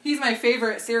 like, he's my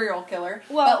favorite serial killer.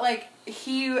 Well, but, like,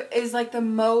 he is, like, the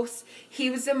most... He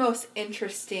was the most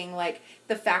interesting, like,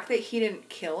 the fact that he didn't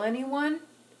kill anyone...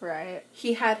 Right.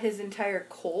 He had his entire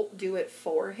cult do it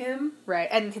for him. Right,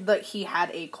 and he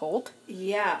had a cult?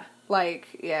 Yeah. Like,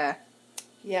 yeah.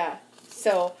 Yeah.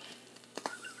 So,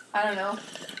 I don't know.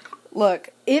 Look,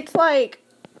 it's like...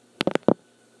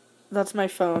 That's my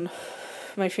phone.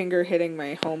 My finger hitting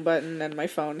my home button and my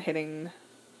phone hitting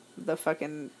the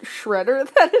fucking shredder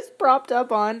that is propped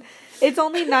up on. It's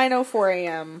only 9:04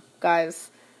 a.m.,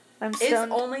 guys. I'm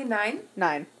stoned. It's only 9?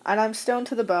 9. And I'm stoned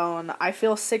to the bone. I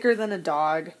feel sicker than a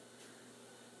dog.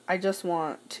 I just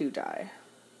want to die.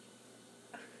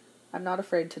 I'm not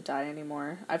afraid to die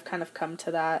anymore. I've kind of come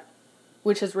to that,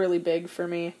 which is really big for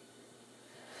me.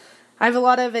 I have a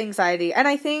lot of anxiety. And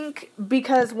I think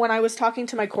because when I was talking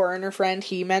to my coroner friend,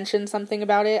 he mentioned something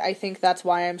about it. I think that's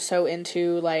why I'm so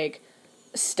into, like,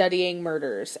 studying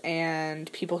murders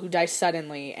and people who die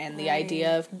suddenly and the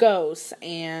idea of ghosts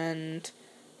and...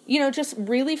 You know, just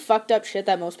really fucked up shit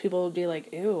that most people would be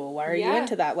like, ew, why are you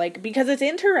into that? Like, because it's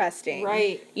interesting.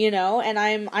 Right. You know, and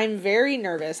I'm very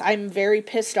nervous. I'm very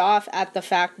pissed off at the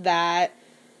fact that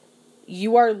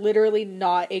you are literally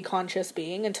not a conscious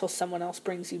being until someone else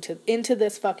brings you into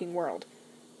this fucking world.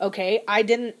 Okay? I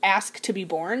didn't ask to be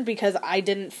born because I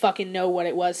didn't fucking know what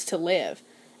it was to live.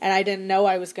 And I didn't know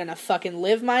I was gonna fucking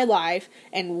live my life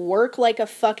and work like a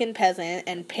fucking peasant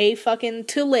and pay fucking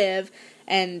to live.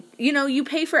 And, you know, you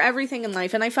pay for everything in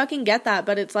life, and I fucking get that,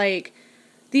 but it's like,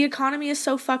 the economy is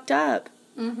so fucked up.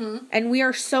 Mm-hmm. And we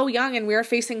are so young, and we are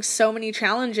facing so many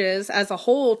challenges as a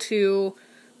whole to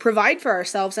provide for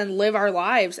ourselves and live our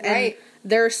lives. Right. And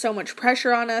there's so much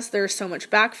pressure on us, there's so much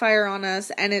backfire on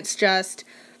us, and it's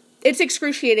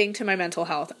excruciating to my mental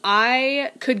health.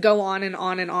 I could go on and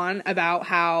on and on about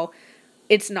how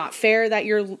it's not fair that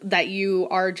you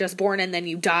are just born and then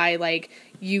you die, like,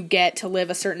 you get to live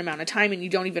a certain amount of time and you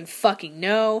don't even fucking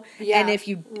know. Yeah, and if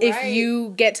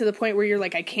you get to the point where you're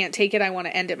like, I can't take it, I want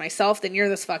to end it myself, then you're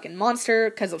this fucking monster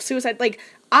because of suicide. Like,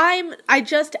 I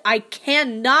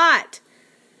cannot.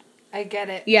 I get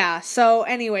it. Yeah, so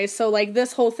anyway, so, like,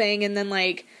 this whole thing, and then,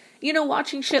 like, you know,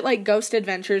 watching shit like Ghost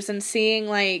Adventures and seeing,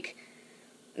 like,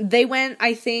 they went,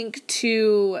 I think,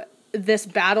 to this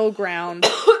battleground,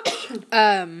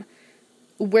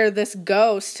 where this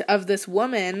ghost of this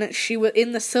woman, she was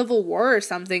in the Civil War or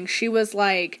something, she was,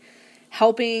 like,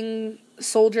 helping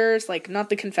soldiers, like,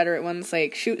 not the Confederate ones,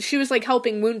 like, she was, like,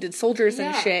 helping wounded soldiers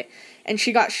and shit, and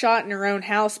she got shot in her own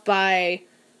house by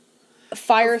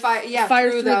fire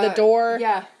through the door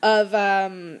of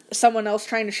someone else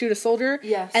trying to shoot a soldier.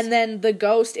 Yes. And then the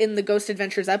ghost in the Ghost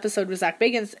Adventures episode with Zach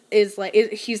Bagans is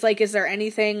like, is there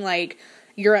anything, like,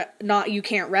 you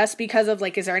can't rest because of,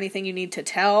 like, is there anything you need to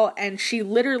tell? And she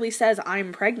literally says,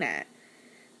 I'm pregnant.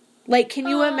 Like, can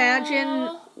you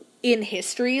imagine in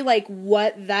history, like,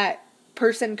 what that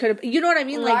person could have, you know what I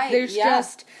mean? Like, there's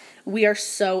just, we are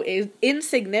so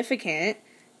insignificant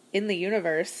in the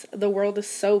universe. The world is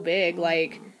so big,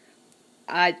 like,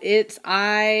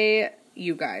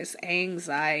 you guys,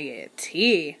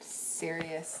 anxiety.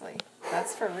 Seriously.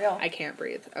 That's for real. I can't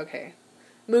breathe. Okay.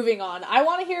 Moving on. I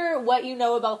want to hear what you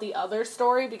know about the other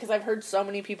story, because I've heard so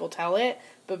many people tell it,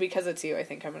 but because it's you, I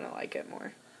think I'm going to like it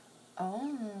more.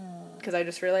 Oh. Because I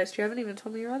just realized you haven't even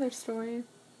told me your other story.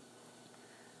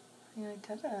 Yeah, I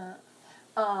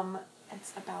didn't.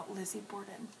 It's about Lizzie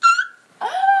Borden.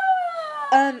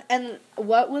 And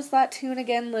what was that tune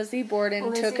again? Lizzie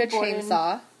Borden took a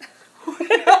chainsaw.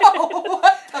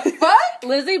 What the fuck?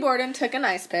 Lizzie Borden took an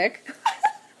ice pick.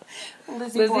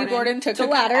 Lizzie Borden took a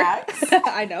ladder.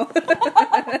 I know.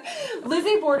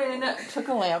 Lizzie Borden took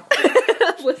a lamp.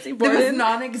 Lizzie Borden It was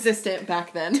non-existent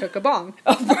back then. took a bong.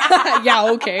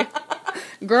 Yeah, okay.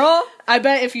 Girl, I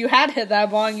bet if you had hit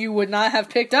that bong, you would not have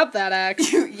picked up that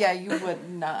axe. You would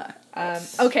not.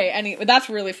 Okay, anyway, that's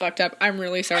really fucked up. I'm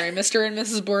really sorry. Mr. and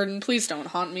Mrs. Borden, please don't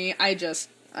haunt me. I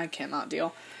cannot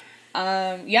deal.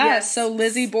 Yes, so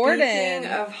Lizzie Borden. Speaking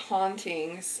of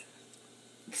hauntings,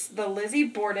 the Lizzie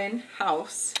Borden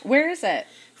house. Where is it?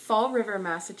 Fall River,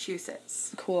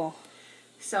 Massachusetts. Cool.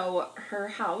 So her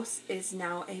house is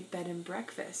now a bed and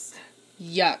breakfast.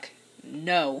 Yuck.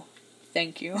 No.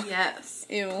 Thank you. Yes.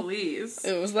 Ew. Please.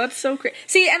 Ew, that's so crazy.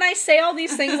 See, and I say all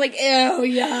these things like, ew,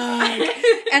 yuck.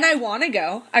 And I want to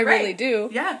go. I really do.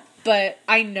 Yeah. But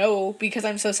I know, because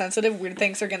I'm so sensitive, weird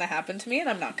things are going to happen to me, and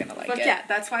I'm not going to like it. Yeah,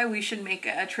 that's why we should make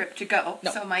a trip to go. No.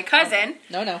 So my cousin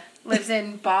lives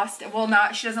in Boston. Well,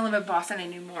 she doesn't live in Boston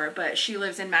anymore, but she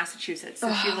lives in Massachusetts.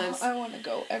 So she lives... I want to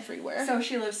go everywhere. So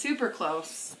she lives super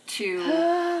close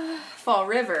to Fall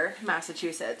River,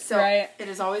 Massachusetts. So it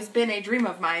has always been a dream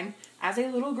of mine, as a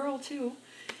little girl too,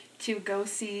 to go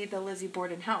see the Lizzie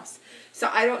Borden house. So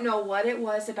I don't know what it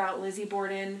was about Lizzie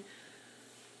Borden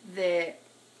that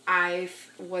I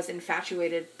was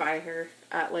infatuated by her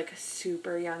at, like, a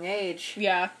super young age.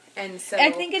 Yeah. And so... I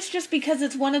think it's just because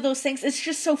it's one of those things, it's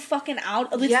just so fucking out.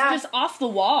 It's just off the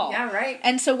wall. Yeah, right.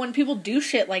 And so when people do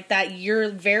shit like that, you're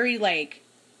very, like,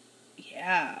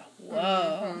 yeah, whoa.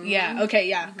 Mm-hmm. Yeah, okay,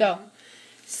 yeah, go.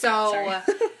 So,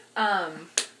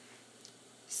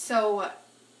 so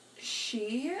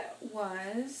she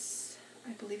was,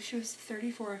 I believe she was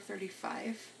 34 or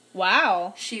 35.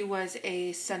 Wow. She was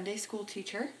a Sunday school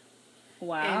teacher.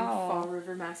 Wow. In Fall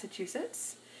River,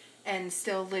 Massachusetts. And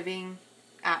still living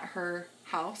at her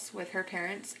house with her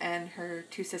parents and her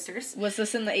two sisters. Was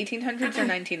this in the 1800s or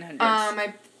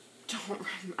 1900s?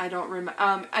 I don't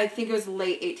remember. I think it was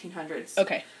late 1800s.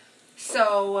 Okay.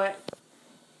 So,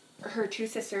 her two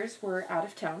sisters were out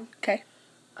of town. Okay.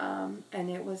 And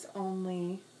it was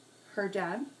only her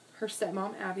dad, her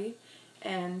stepmom, Abby,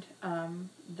 and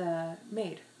the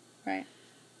maid. Right.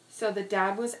 So the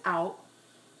dad was out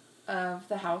of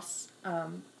the house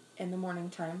in the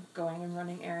morning time, going and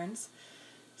running errands.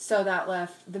 So that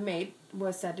left, the maid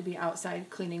was said to be outside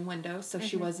cleaning windows, so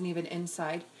she wasn't even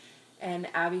inside. And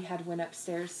Abby had went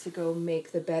upstairs to go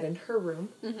make the bed in her room.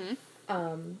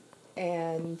 Mm-hmm.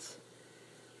 And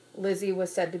Lizzie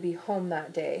was said to be home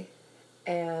that day,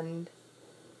 and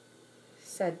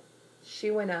said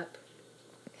she went up,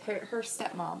 hit her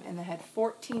stepmom in the head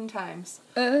 14 times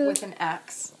with an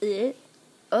axe.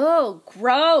 Oh,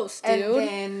 gross, dude. And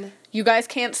then... You guys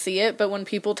can't see it, but when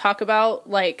people talk about,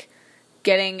 like,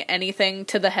 getting anything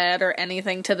to the head or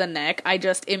anything to the neck, I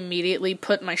just immediately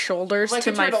put my shoulders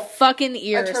to my fucking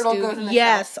ears, a turtle goes in the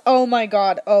yes. South. Oh my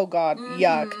god. Oh god. Mm-hmm.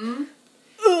 Yuck.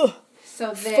 Ugh.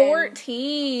 So then...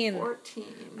 14. Oh my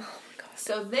god.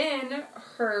 So then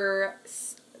her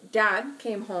dad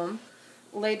came home,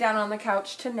 laid down on the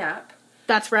couch to nap.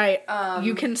 That's right.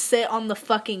 You can sit on the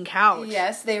fucking couch.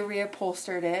 Yes, they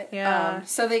reupholstered it. Yeah.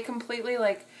 So they completely,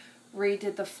 like,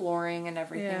 redid the flooring and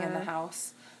everything in the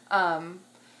house.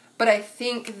 But I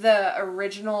think the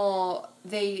original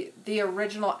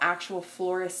actual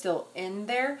floor is still in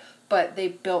there, but they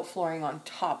built flooring on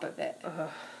top of it.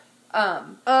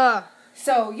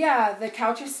 So yeah, the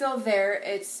couch is still there.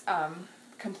 It's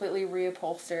completely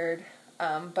reupholstered.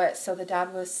 But so the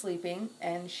dad was sleeping,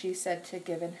 and she said to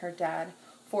given her dad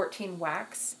 14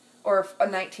 whacks or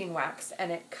 19 whacks,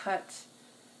 and it cut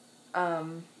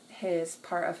his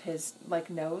part of his, like,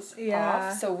 nose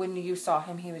off. So when you saw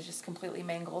him, he was just completely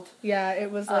mangled. Yeah,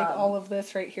 it was like all of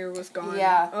this right here was gone.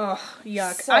 Yeah. Ugh,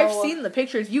 yuck. So, I've seen the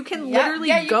pictures. You can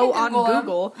literally go on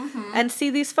Google and see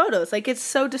these photos. Like, it's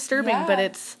so disturbing, but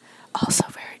it's... Also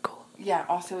very cool. Yeah,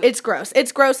 also... It's gross.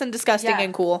 It's gross and disgusting Yeah.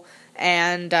 and cool.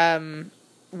 And,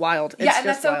 wild. It's yeah, and just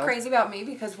that's so wild. crazy about me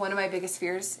because one of my biggest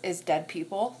fears is dead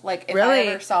people. Like, if Really? I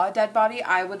ever saw a dead body,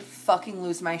 I would fucking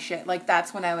lose my shit. Like,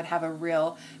 that's when I would have a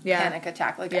real panic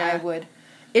attack. Like, I would...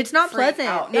 It's not freak pleasant.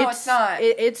 out. No, it's not.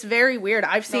 It's very weird.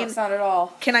 I've seen... No, it's not at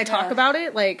all. Can I talk about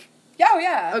it? Like... Oh,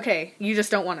 yeah. Okay, you just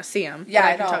don't want to see them. Yeah, but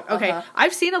I don't. talk. Okay, Uh-huh.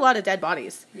 I've seen a lot of dead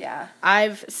bodies. Yeah.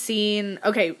 I've seen...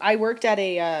 Okay, I worked at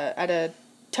a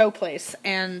tow place,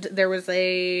 and there was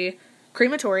a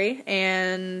crematory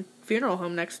and funeral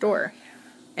home next door.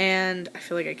 And I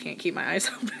feel like I can't keep my eyes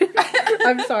open.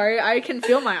 I'm sorry. I can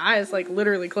feel my eyes, like,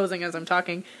 literally closing as I'm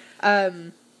talking.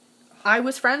 I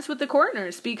was friends with the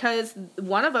coroners because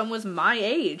one of them was my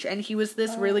age, and he was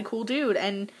this really cool dude,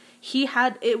 and he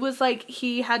had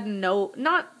no,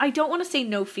 I don't want to say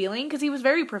no feeling, because he was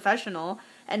very professional,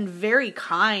 and very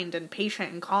kind, and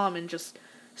patient, and calm, and just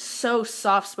so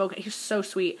soft-spoken. He was so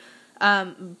sweet.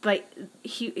 But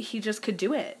he just could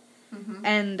do it. Mm-hmm.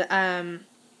 And,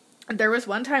 there was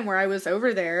one time where I was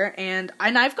over there, and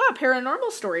I've got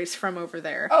paranormal stories from over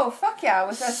there. Oh, fuck yeah.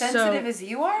 Was as sensitive as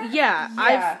you are? Yeah.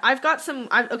 I've got some...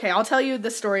 okay, I'll tell you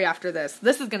the story after this.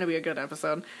 This is going to be a good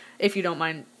episode, if you don't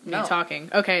mind me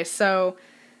talking. Okay, so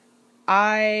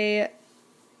there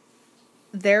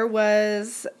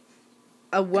was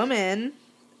a woman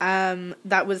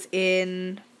that was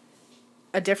in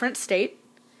a different state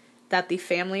that the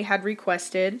family had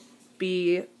requested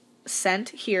be sent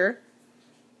here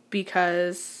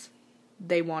because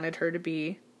they wanted her to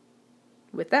be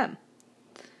with them.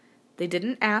 They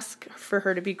didn't ask for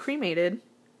her to be cremated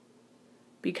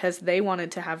because they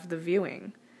wanted to have the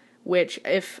viewing, which,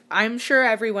 if I'm sure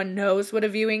everyone knows what a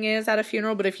viewing is at a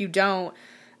funeral, but if you don't,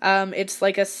 it's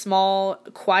like a small,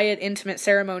 quiet, intimate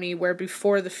ceremony where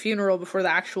before the funeral, before the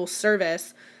actual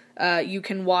service, you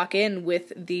can walk in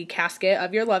with the casket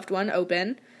of your loved one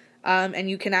open, and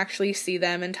you can actually see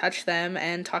them and touch them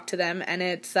and talk to them, and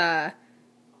it's,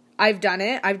 I've done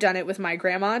it with my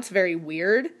grandma. It's very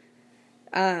weird.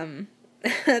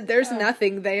 There's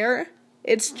nothing there.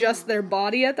 It's just their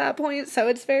body at that point, so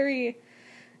it's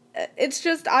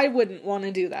just, I wouldn't want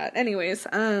to do that. Anyways,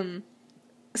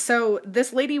 so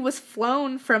this lady was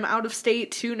flown from out of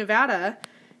state to Nevada,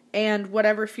 and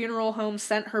whatever funeral home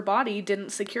sent her body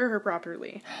didn't secure her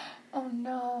properly. Oh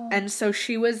no. And so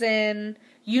she was in,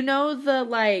 the,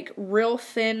 like, real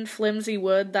thin, flimsy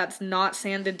wood that's not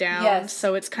sanded down? Yes.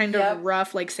 So it's kind of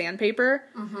rough, like sandpaper?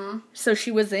 Mm-hmm. So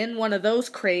she was in one of those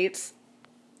crates,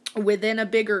 within a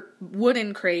bigger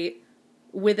wooden crate,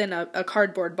 within a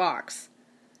cardboard box.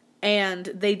 And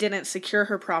they didn't secure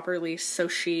her properly, so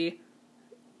she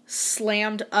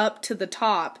slammed up to the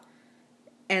top,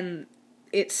 and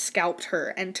it scalped her,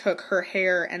 and took her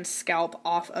hair and scalp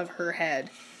off of her head.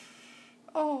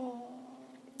 Oh.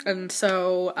 And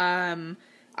so,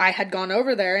 I had gone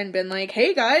over there and been like,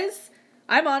 hey guys,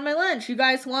 I'm on my lunch. You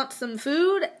guys want some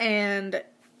food? And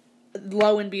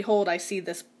lo and behold, I see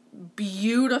this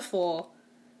beautiful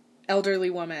elderly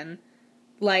woman,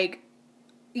 like,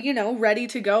 ready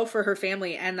to go for her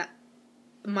family. And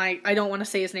I don't want to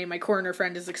say his name, my coroner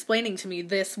friend is explaining to me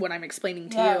what I'm explaining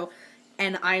to you.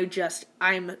 And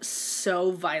I'm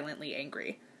so violently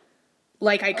angry.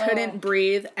 Like, I couldn't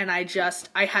breathe, and I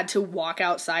had to walk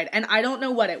outside, and I don't know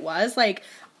what it was. Like,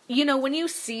 when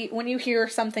you hear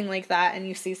something like that, and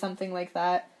you see something like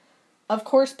that, of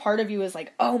course, part of you is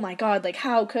like, oh my god, like,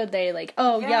 how could they, like,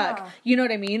 yuck, you know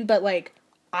what I mean? But, like,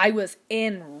 I was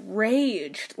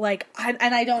enraged, like, and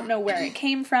I don't know where it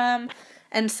came from,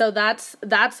 and so that's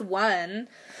one,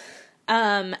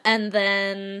 and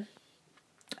then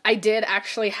I did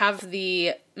actually have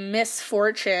the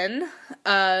misfortune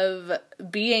of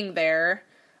being there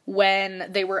when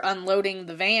they were unloading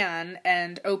the van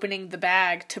and opening the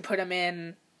bag to put them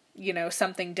in,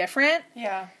 something different.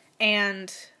 Yeah.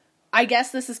 And I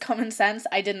guess this is common sense.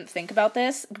 I didn't think about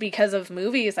this because of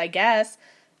movies, I guess.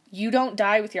 You don't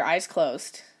die with your eyes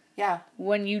closed. Yeah.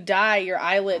 When you die, your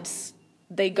eyelids,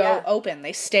 they go open.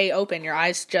 They stay open. Your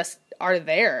eyes just are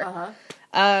there. Uh-huh.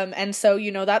 And so,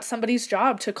 that's somebody's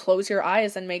job to close your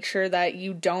eyes and make sure that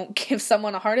you don't give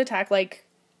someone a heart attack like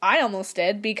I almost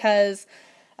did because,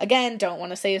 again, don't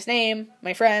want to say his name,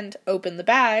 my friend opened the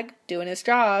bag, doing his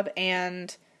job,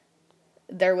 and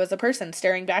there was a person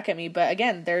staring back at me, but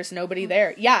again, there's nobody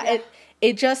there. Yeah.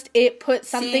 It put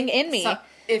something in me.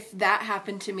 If that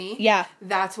happened to me,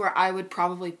 that's where I would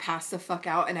probably pass the fuck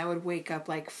out, and I would wake up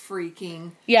like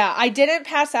freaking. Yeah, I didn't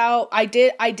pass out. I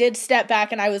did step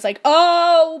back, and I was like,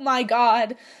 oh my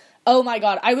god. Oh my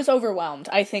god, I was overwhelmed,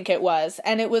 I think it was.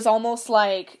 And it was almost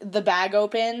like the bag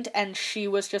opened and she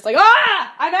was just like,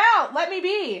 ah, I'm out, let me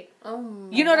be. Oh,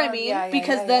 you know what I mean? Yeah,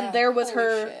 because then there was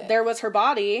her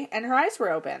body and her eyes were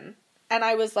open. And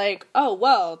I was like, oh,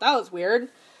 well, that was weird.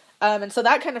 And so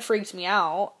that kind of freaked me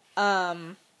out.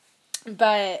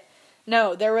 But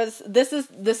no, this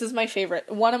is my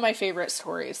favorite, one of my favorite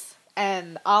stories.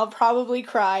 And I'll probably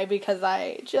cry because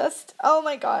oh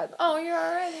my god. Oh, you're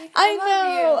already.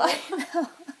 I know.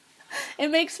 It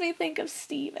makes me think of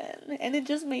Steven, and it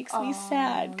just makes me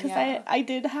sad, because I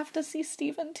did have to see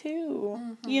Steven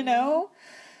too, you know?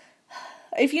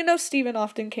 If you know Steven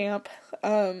Camp,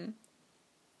 I'm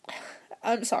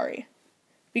sorry,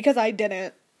 because I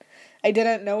didn't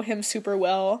know him super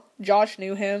well. Josh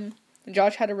knew him.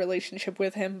 Josh had a relationship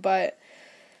with him, but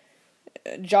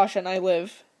Josh and I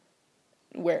live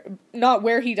not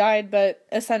where he died, but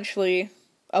essentially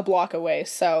a block away,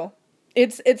 so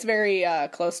it's very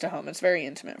close to home. It's very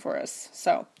intimate for us.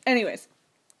 So anyways,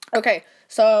 okay,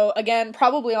 so again,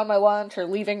 probably on my lunch or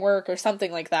leaving work or something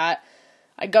like that,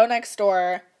 I go next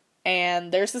door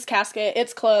and there's this casket.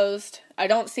 It's closed. I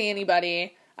don't see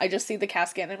anybody. I just see the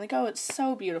casket and I'm like, oh, it's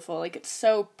so beautiful, like it's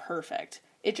so perfect,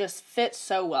 it just fits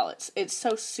so well, it's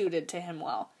so suited to him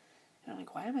well. And I'm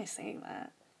like, why am I saying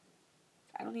that?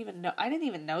 I didn't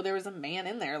even know there was a man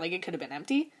in there. Like, it could have been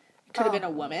empty. It could have been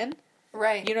a woman.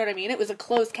 Right. You know what I mean? It was a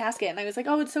closed casket, and I was like,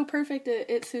 oh, it's so perfect.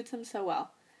 It suits him so well.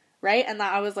 Right? And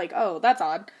I was like, oh, that's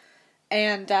odd.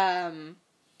 And, I'm,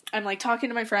 like, talking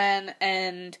to my friend,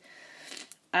 and,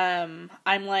 I'm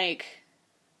like,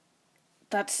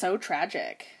 that's so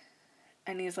tragic.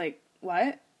 And he's like,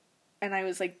 what? And I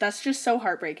was like, that's just so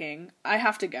heartbreaking. I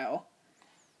have to go.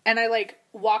 And I, like,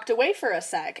 walked away for a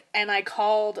sec, and I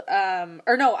called, I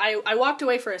walked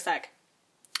away for a sec,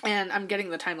 and I'm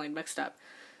getting the timeline mixed up.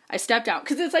 I stepped out,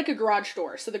 because it's like a garage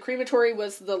door, so the crematory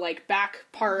was the, like, back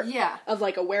part of,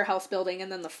 like, a warehouse building,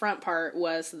 and then the front part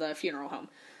was the funeral home.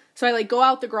 So I, like, go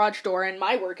out the garage door, and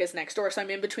my work is next door, so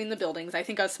I'm in between the buildings. I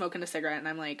think I was smoking a cigarette, and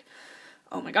I'm like,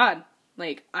 oh my god,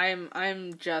 like, I'm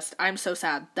so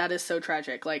sad. That is so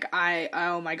tragic. Like,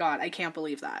 oh my god, I can't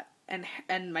believe that.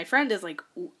 And my friend is like,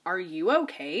 are you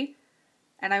okay?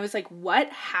 And I was like, what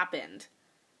happened?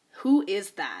 Who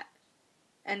is that?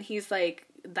 And he's like,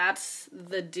 that's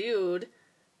the dude,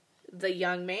 the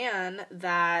young man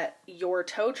that your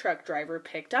tow truck driver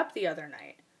picked up the other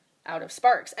night out of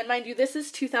Sparks. And mind you, this is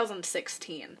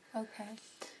 2016. Okay.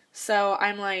 So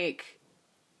I'm like,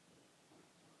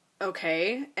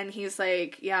 okay. And he's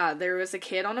like, yeah, there was a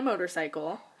kid on a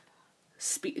motorcycle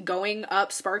going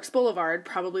up Sparks Boulevard,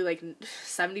 probably like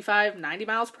 75, 90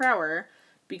 miles per hour,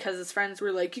 because his friends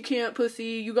were like, you can't,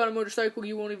 pussy, you got a motorcycle,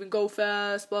 you won't even go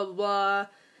fast, blah, blah, blah.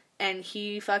 And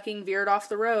he fucking veered off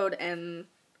the road and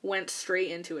went straight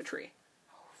into a tree.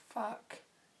 Oh, fuck.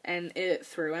 And it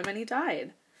threw him and he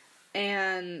died.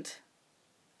 And,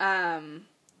 I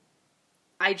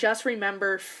just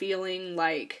remember feeling,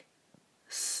 like,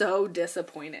 so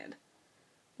disappointed.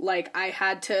 Like, I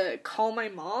had to call my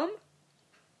mom.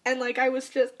 And, like, I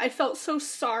felt so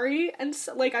sorry, and,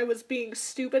 so, like, I was being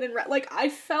stupid, and, like, I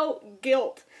felt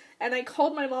guilt, and I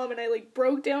called my mom, and I, like,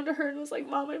 broke down to her, and was like,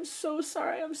 Mom, I'm so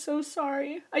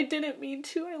sorry, I didn't mean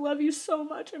to, I love you so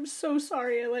much, I'm so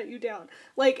sorry I let you down,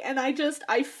 like, and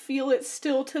I feel it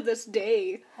still to this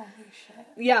day. Holy shit.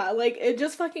 Yeah, like, it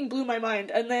just fucking blew my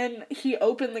mind, and then he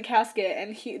opened the casket,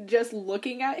 and he, just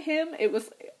looking at him, it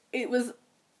was,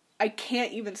 I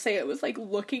can't even say it was like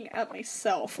looking at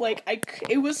myself. Like,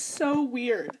 it was so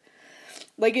weird.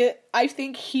 Like, I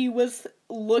think he was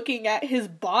looking at his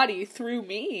body through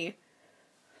me.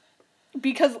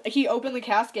 Because he opened the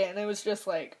casket and it was just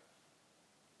like,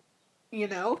 you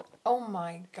know? Oh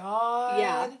my god.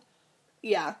 Yeah.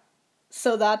 Yeah.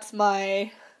 So that's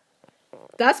my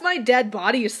dead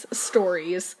bodies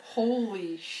stories.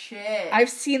 Holy shit.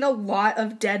 I've seen a lot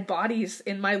of dead bodies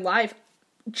in my life.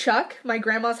 Chuck, my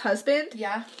grandma's husband,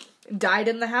 died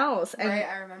in the house, and right,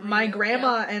 I remember my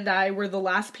grandma and I were the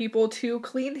last people to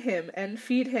clean him and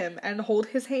feed him and hold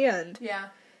his hand. Yeah.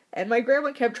 And my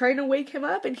grandma kept trying to wake him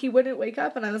up, and he wouldn't wake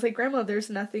up, and I was like, Grandma,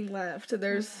 there's nothing left.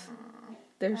 There's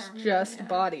just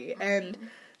body. And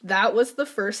that was the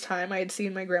first time I had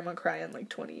seen my grandma cry in like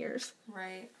 20 years.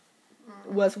 Right.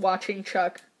 Was watching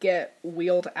Chuck get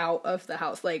wheeled out of the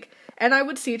house. Like, and I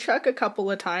would see Chuck a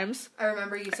couple of times. I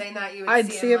remember you saying that. You would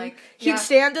I'd see him like... He'd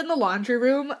stand in the laundry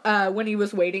room when he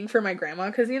was waiting for my grandma,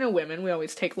 because, you know, women, we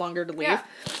always take longer to leave. Yeah.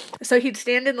 So he'd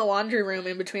stand in the laundry room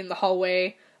in between the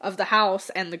hallway of the house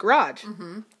and the garage.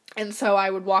 Mm-hmm. And so I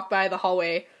would walk by the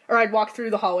hallway, or I'd walk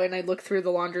through the hallway and I'd look through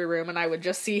the laundry room and I would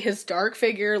just see his dark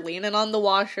figure leaning on the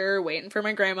washer, waiting for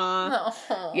my grandma.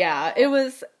 Oh. Yeah,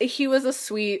 he was a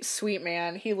sweet, sweet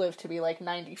man. He lived to be like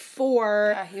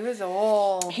 94. Yeah, he was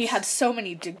old. He had so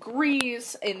many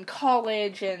degrees in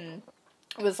college and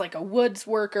was like a woods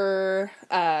worker,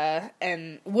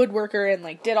 and woodworker and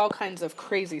like did all kinds of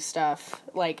crazy stuff.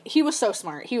 Like, he was so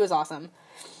smart. He was awesome.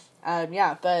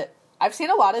 Yeah, but I've seen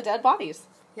a lot of dead bodies.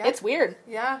 Yeah. It's weird.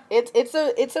 Yeah. It's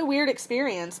a weird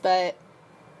experience, but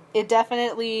it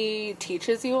definitely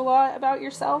teaches you a lot about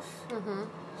yourself. Mm-hmm.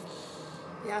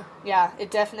 Yeah. Yeah, it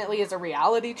definitely is a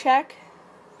reality check.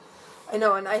 I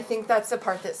know, and I think that's the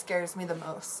part that scares me the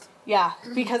most. Yeah,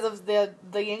 because of the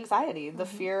anxiety, the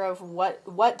fear of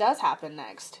what does happen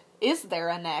next. Is there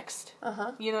a next?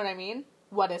 Uh-huh. You know what I mean?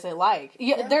 What is it like?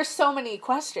 Yeah. There's so many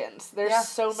questions. There's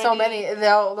so many.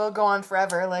 They'll go on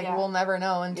forever. Like, Yeah. we'll never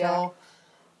know until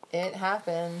it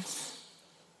happens.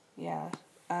 Yeah.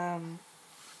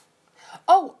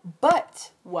 Oh, but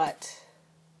What?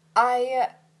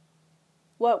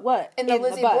 What? In the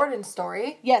Lizzie Borden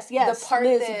story. Yes. The part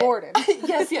Liz Borden.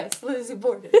 yes, Lizzie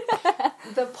Borden.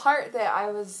 The part that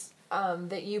I was,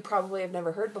 that you probably have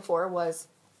never heard before was,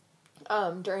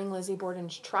 during Lizzie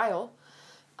Borden's trial,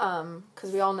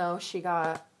 because we all know she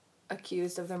got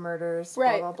accused of the murders,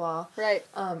 Right. blah, blah, blah. Right.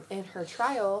 In her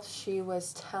trial, she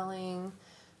was telling,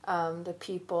 the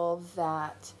people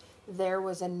that there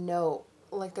was a note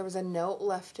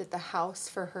left at the house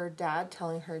for her dad,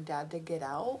 telling her dad to get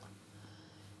out.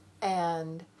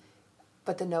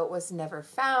 But the note was never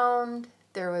found.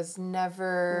 There was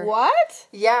never... What?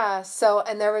 Yeah,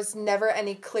 and there was never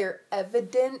any clear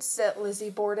evidence that Lizzie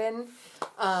Borden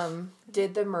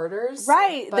did the murders.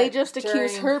 Right, they just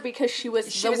accused her because she was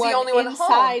the only one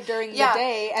inside during the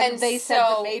day, and they said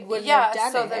the maid wouldn't have done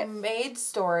it. So the maid's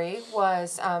story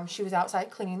was, she was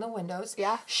outside cleaning the windows.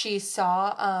 Yeah. She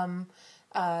saw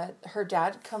her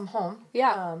dad come home.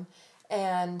 Yeah.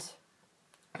 And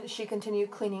she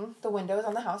continued cleaning the windows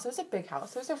on the house. It was a big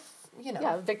house. It was a,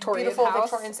 Victorian beautiful house.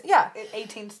 Victorian, yeah.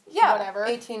 18th, whatever.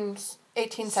 18th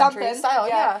century style,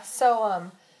 yeah.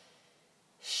 So,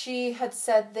 she had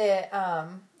said that,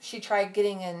 she tried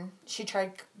getting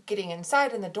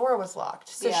inside and the door was locked.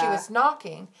 So she was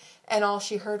knocking and all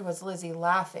she heard was Lizzie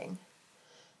laughing.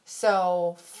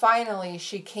 So finally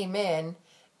she came in.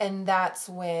 And that's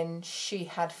when she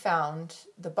had found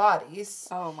the bodies.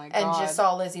 Oh, my God. And just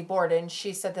saw Lizzie Borden.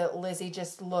 She said that Lizzie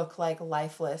just looked, like,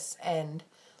 lifeless and,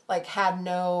 like, had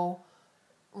no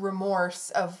remorse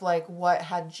of, like, what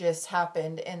had just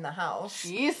happened in the house.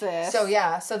 Jesus. So,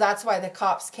 yeah. So that's why the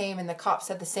cops came, and the cops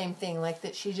said the same thing. Like,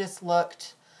 that she just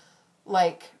looked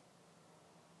like...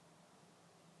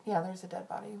 Yeah, there's a dead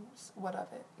body. What of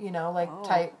it?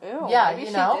 Type... Ew, yeah, maybe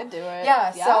she did do it.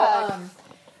 Yeah, Yuck.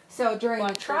 So during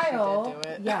the trial, sure she did do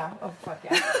it. yeah, oh fuck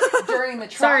yeah. During the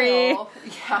trial,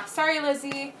 sorry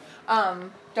Lizzie,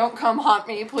 don't come haunt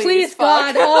me, please. Please,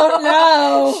 fuck. God, oh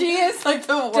no. She is like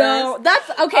the worst. Don't. That's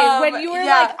okay. When you were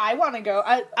like, I want to go,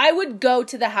 I would go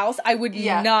to the house. I would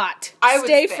not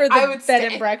stay for the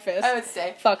bed and breakfast. I would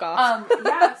stay. Fuck off.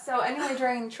 Yeah. So anyway,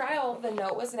 during the trial, the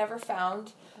note was never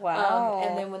found. Wow.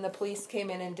 And then when the police came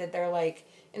in and did their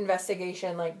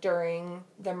investigation, during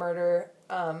the murder.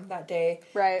 That day,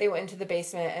 right. They went into the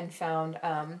basement and found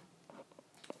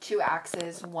 2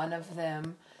 axes. One of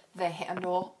them, the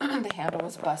handle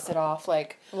was busted off.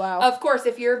 Wow. Of course,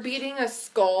 if you're beating a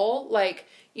skull,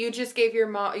 you just gave your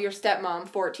stepmom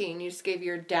 14, you just gave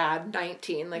your dad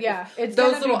 19. It's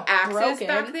those little axes broken.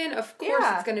 back then. Of course,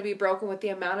 it's going to be broken with the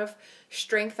amount of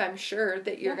strength I'm sure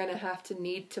that you're going to have to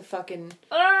need to fucking.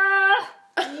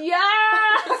 Yeah.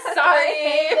 Sorry.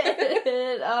 I hate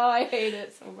it. Oh, I hate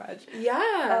it so much.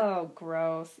 Yeah. Oh,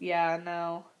 gross. Yeah,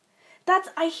 no.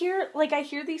 I hear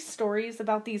these stories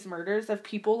about these murders of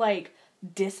people,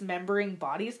 dismembering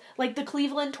bodies. Like the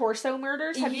Cleveland torso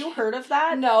murders. Have you heard of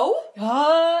that? No.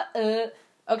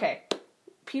 Okay.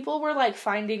 People were,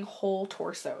 finding whole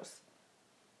torsos.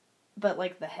 But,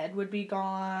 the head would be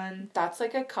gone. That's, a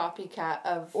copycat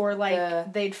of... Or,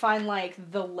 they'd find,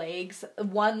 the legs,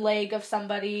 one leg of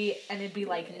somebody, and it'd be,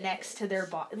 next to their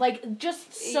body.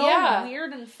 Just so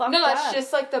weird and fucked up. No, that's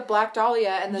just, the Black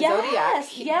Dahlia and the Zodiac.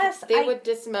 Yes, They would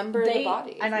dismember the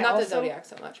bodies. And Not the Zodiac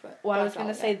so much, but... Well, I was going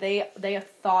to say, they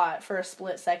thought for a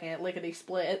split second,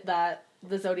 lickety-split, that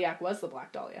the Zodiac was the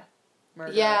Black Dahlia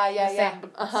murderer. Same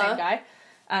guy.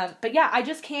 But, yeah, I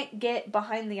just can't get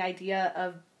behind the idea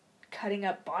of cutting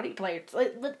up body parts.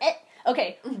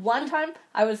 Okay, one time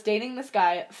I was dating this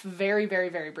guy very, very,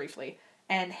 very briefly,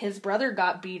 and his brother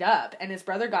got beat up, and his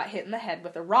brother got hit in the head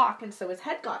with a rock, and so his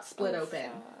head got split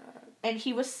open. Fuck. And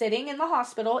he was sitting in the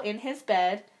hospital in his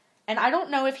bed, And I don't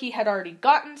know if he had already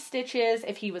gotten stitches,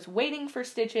 if he was waiting for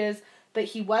stitches, but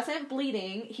he wasn't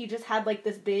bleeding. He just had, like,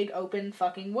 this big open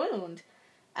fucking wound.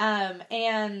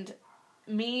 And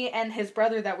me and his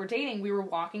brother that were dating, we were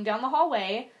walking down the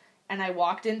hallway, and I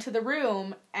walked into the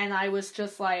room, and I was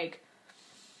just like,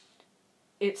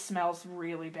 it smells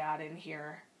really bad in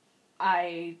here.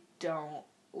 I don't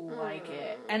like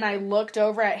it. And I looked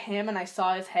over at him, and I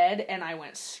saw his head, and I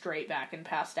went straight back and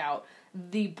passed out.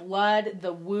 The blood,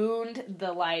 the wound,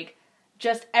 the, like,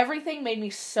 just everything made me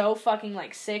so fucking,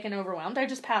 like, sick and overwhelmed. I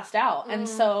just passed out. And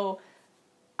so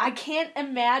I can't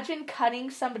imagine cutting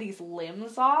somebody's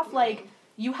limbs off. Like,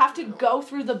 you have to go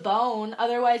through the bone.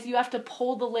 Otherwise, you have to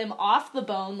pull the limb off the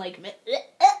bone. Like,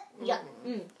 yeah.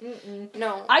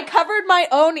 No. I covered my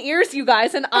own ears, you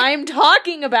guys, and I'm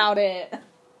talking about it.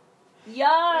 Yuck.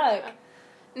 Yeah.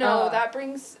 No,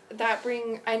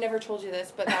 I never told you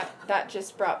this, but that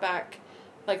just brought back,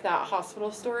 like, that hospital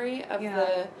story of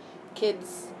the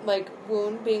kid's, like,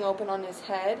 wound being open on his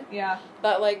head. Yeah.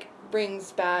 That, like,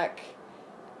 brings back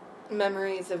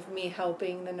memories of me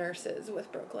helping the nurses with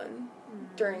Brooklyn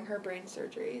during her brain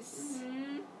surgeries.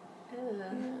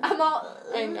 I'm all...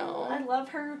 I know. I love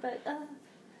her, but...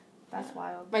 That's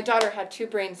wild. My daughter had 2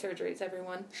 brain surgeries,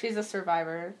 everyone. She's a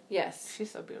survivor. Yes.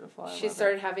 She's so beautiful. She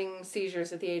started having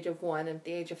seizures at the age of 1 and at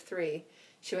the age of 3.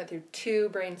 She went through 2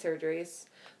 brain surgeries.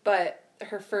 But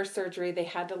her first surgery, they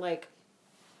had to, like,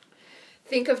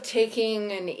 think of taking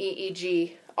an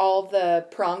EEG, all the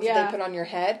prongs that they put on your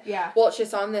head. Yeah. Well, it's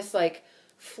just on this, like,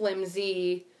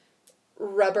 flimsy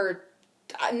rubber,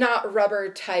 not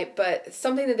rubber type, but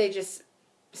something that they just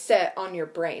set on your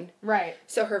brain. Right.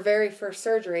 So her very first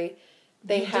surgery,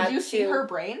 they had to... Did you see her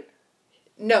brain?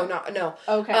 No.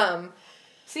 Okay.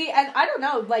 See, and I don't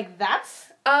know, like, that's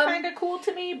kind of cool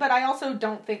to me, but I also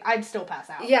don't think... I'd still pass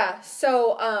out. Yeah,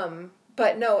 so,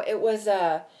 but no, it was,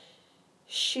 they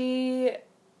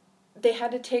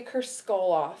had to take her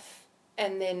skull off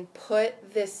and then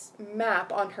put this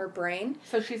map on her brain.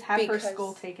 So she's had her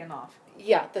skull taken off.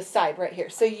 Yeah, the side right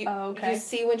here. So you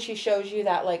see when she shows you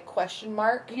that, like, question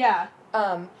mark? Yeah.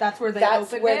 That's where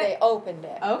they opened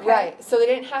it. Okay. Right. So they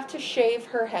didn't have to shave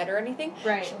her head or anything.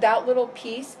 Right. That little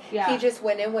piece, he just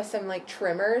went in with some, like,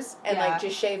 trimmers and, like,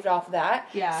 just shaved off that.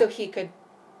 Yeah. So he could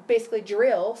basically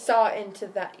saw into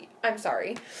that. I'm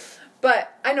sorry.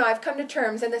 But I know I've come to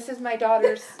terms, and this is my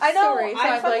daughter's story. So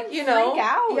I'm like, freak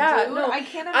out, dude. I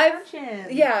can't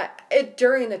imagine.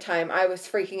 During the time, I was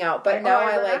freaking out, but now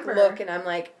I like look and I'm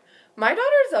like, my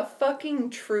daughter's a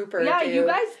fucking trooper. Yeah, dude. You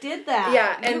guys did that.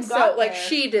 Yeah, and so like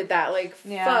she did that. Like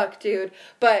fuck, dude.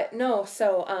 But no,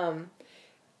 so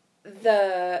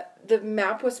the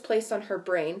map was placed on her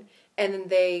brain, and then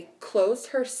they closed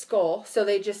her skull. So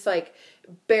they just like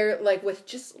with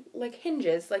just like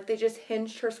hinges, like they just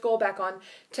hinged her skull back on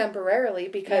temporarily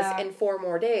because in 4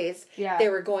 more days they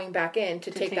were going back in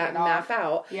to take that map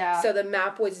out. Yeah. So the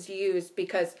map was used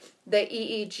because the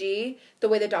EEG, the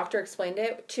way the doctor explained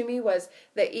it to me was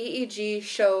the EEG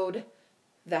showed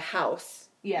the house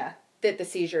that the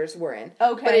seizures were in.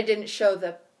 Okay. But it didn't show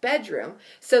the bedroom.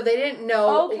 So they didn't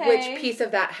know which piece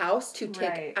of that house to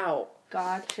take out.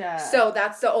 Gotcha. So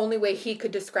that's the only way he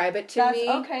could describe it to me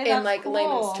in like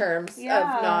layman's terms of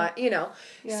not, Yeah.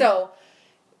 So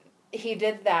he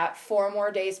did that. 4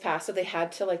 more days passed, so they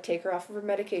had to like take her off of her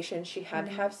medication. She had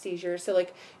to have seizures. So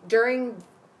like during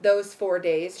those 4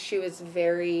 days,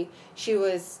 they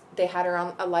had her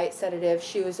on a light sedative.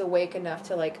 She was awake enough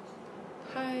to like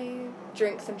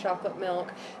drink some chocolate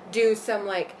milk, do some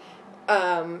like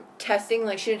testing.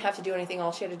 Like she didn't have to do anything.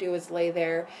 All she had to do was lay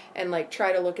there and like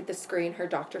try to look at the screen. Her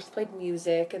doctors played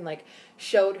music and like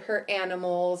showed her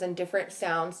animals and different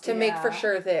sounds to make for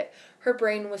sure that her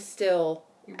brain was still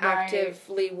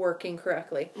actively working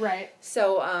correctly. Right.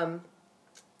 So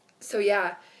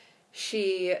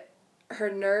her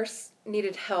nurse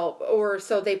needed help,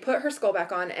 so they put her skull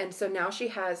back on, and so now she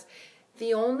has,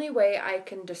 the only way I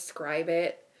can describe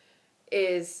it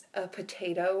is a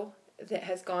potato that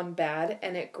has gone bad,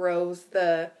 and it grows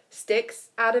the sticks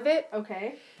out of it.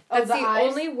 Okay. That's the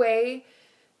only way.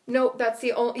 No, that's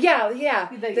the only. Yeah.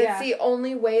 That's the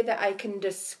only way that I can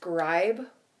describe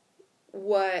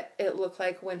what it looked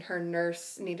like when her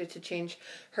nurse needed to change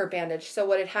her bandage. So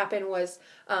what had happened was,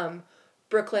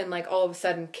 Brooklyn, like, all of a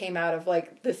sudden came out of,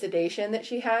 like, the sedation that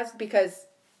she has, because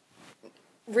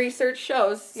research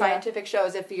shows, scientific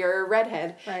shows, if you're a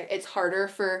redhead, it's harder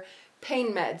for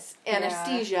pain meds,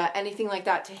 anesthesia, anything like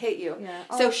that to hit you. Yeah.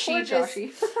 So Oh, she poor just,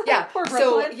 Joshy. yeah. Poor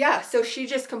So Brooklyn. yeah. So she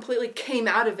just completely came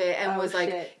out of it and was like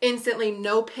shit. instantly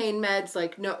no pain meds.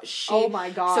 Like no, she. Oh my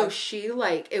god. So she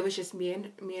like it was just me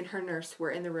and her nurse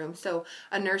were in the room. So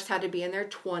a nurse had to be in there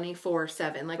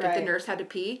 24/7. Like if the nurse had to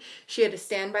pee, she had to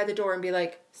stand by the door and be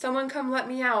like, "Someone come let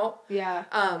me out." Yeah.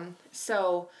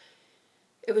 So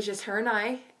it was just her and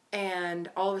I. And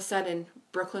all of a sudden,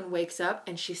 Brooklyn wakes up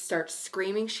and she starts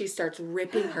screaming. She starts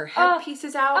ripping her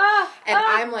headpieces out.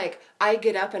 I'm like, I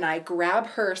get up and I grab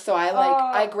her. So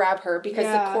I grab her because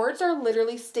the cords are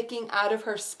literally sticking out of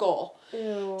her skull.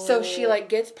 Ew. So she like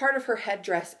gets part of her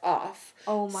headdress off.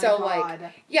 Oh my god.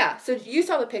 Like, yeah. So you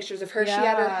saw the pictures of her. Yeah. She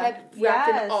had her head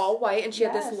wrapped in all white and she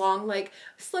had this long like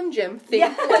Slim Jim thing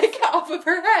like off of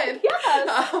her head.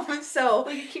 Yes. So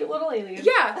like a cute little alien.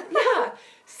 Yeah.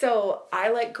 So I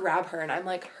like grab her and I'm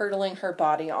like hurtling her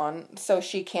body on so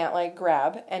she can't like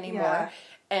grab anymore. Yeah.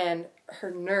 And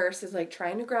her nurse is like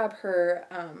trying to grab her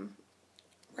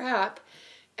wrap.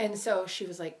 And so she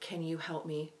was like, "Can you help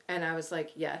me?" And I was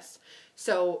like, "Yes."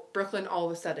 So Brooklyn all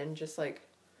of a sudden just like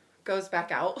goes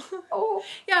back out. Oh.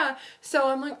 Yeah. So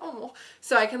I'm like, "Oh."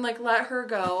 So I can like let her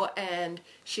go and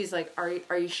she's like, are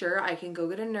you sure? I can go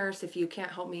get a nurse. If you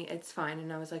can't help me, it's fine.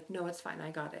 And I was like, "No, it's fine.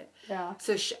 I got it." Yeah.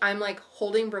 So I'm like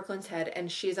holding Brooklyn's head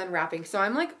and she's unwrapping. So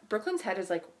I'm like, Brooklyn's head is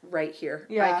like right here.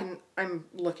 Yeah. I'm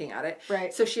looking at it.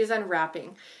 Right. So she's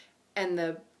unwrapping and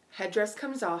the headdress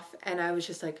comes off and I was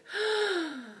just like,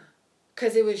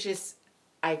 because it was just,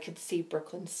 I could see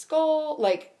Brooklyn's skull,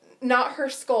 like not her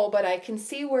skull, but I can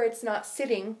see where it's not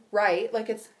sitting right. Like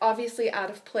it's obviously out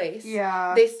of place.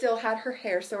 Yeah. They still had her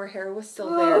hair, so her hair was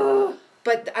still there.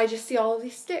 But I just see all of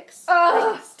these sticks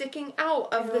like, sticking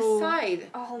out of the side.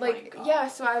 Oh like, my god. yeah,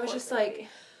 so I was just like,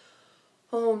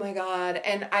 oh my god.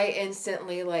 And I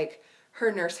instantly like, her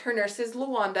nurse is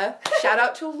Lawanda. Shout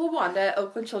out to Lawanda at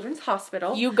Oakland Children's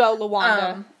Hospital. You go,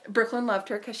 Lawanda. Brooklyn loved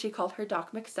her because she called her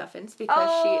Doc McStuffins because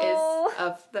she is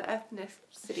of the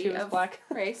ethnicity of black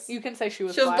race. You can say she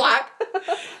was black.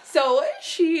 black. So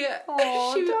she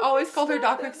Doc always called her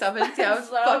Doc McStuffins. Yeah, it was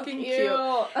so fucking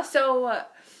cute. So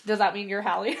does that mean you're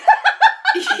Hallie? yeah,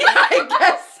 I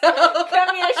guess so.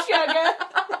 Come here, sugar.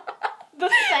 The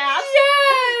sass.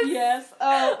 Yes. Yes.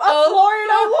 Oh, a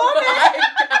Florida woman.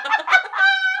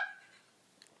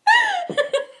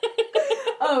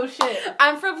 Oh shit.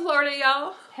 I'm from Florida,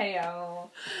 y'all. Heyo.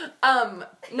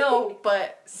 No,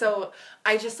 but so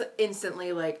I just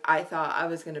instantly like I thought I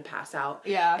was gonna pass out.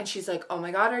 Yeah. And she's like, "Oh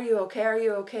my god, are you okay? Are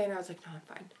you okay?" And I was like, "No, I'm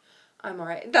fine. I'm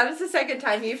alright." That is the second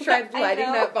time you've tried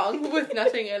lighting that bong with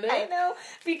nothing in it. I know,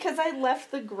 because I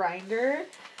left the grinder,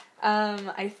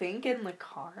 I think in the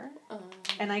car,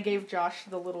 and I gave Josh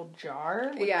the little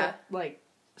jar with the, like,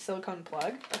 silicone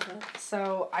plug.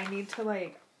 So I need to,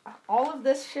 like, all of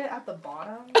this shit at the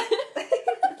bottom.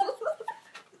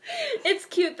 It's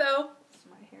cute, though. It's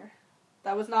my hair.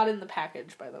 That was not in the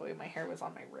package, by the way. My hair was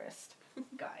on my wrist.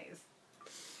 Guys.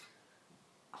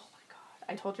 Oh my god.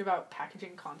 I told you about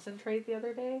packaging concentrate the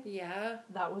other day? Yeah.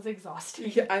 That was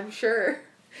exhausting. Yeah, I'm sure.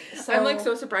 So, I'm, like,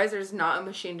 so surprised there's not a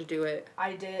machine to do it.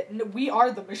 I did. No, we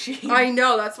are the machine. I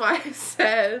know, that's why I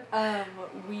said.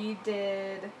 We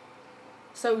did...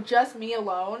 So, just me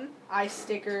alone, I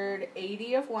stickered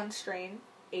 80 of one strain,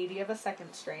 80 of a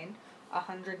second strain,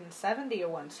 170 of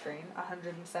one strain,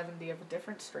 170 of a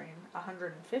different strain,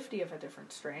 150 of a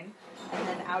different strain, and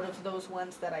then out of those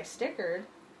ones that I stickered,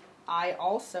 I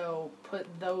also put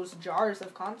those jars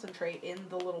of concentrate in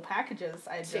the little packages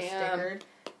I just stickered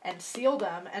and sealed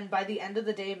them, and by the end of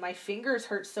the day, my fingers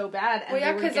hurt so bad, and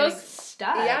they were getting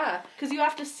stuck. Yeah. Because you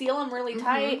have to seal them really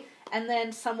tight, and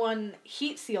then someone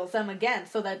heat seals them again,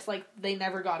 so that's like they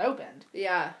never got opened.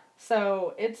 Yeah.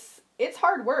 So it's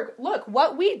hard work. Look,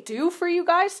 what we do for you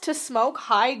guys to smoke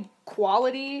high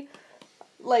quality,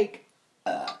 like,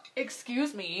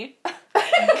 excuse me,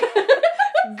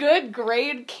 good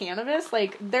grade cannabis,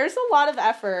 like, there's a lot of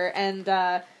effort, and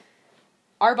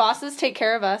our bosses take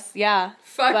care of us, yeah.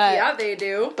 Yeah, they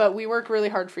do. But we work really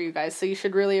hard for you guys, so you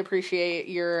should really appreciate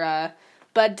your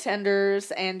bud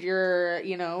tenders and your,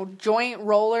 joint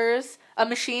rollers. A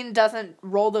machine doesn't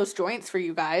roll those joints for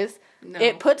you guys. No.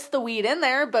 It puts the weed in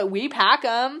there, but we pack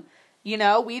them,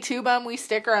 we tube them, we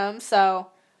sticker them, so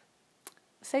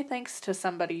say thanks to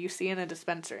somebody you see in a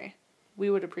dispensary. We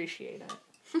would appreciate it.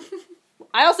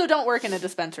 I also don't work in a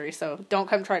dispensary, so don't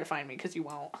come try to find me, because you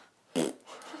won't.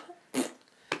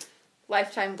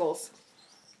 Lifetime goals.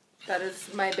 That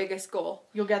is my biggest goal.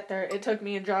 You'll get there. It took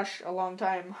me and Josh a long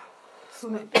time.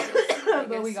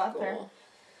 But we got there.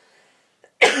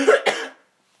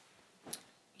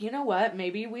 You know what?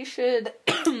 Maybe we should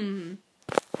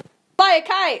fly a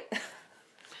kite.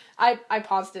 I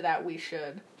paused it at we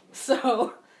should.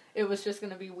 So it was just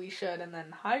going to be we should and then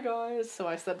hi guys. So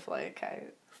I said fly a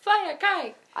kite. Fly a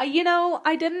kite.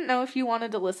 I didn't know if you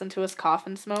wanted to listen to us cough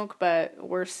and smoke, but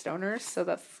we're stoners, so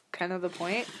that's kind of the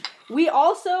point. We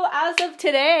also, as of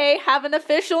today, have an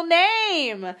official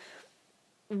name.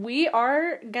 We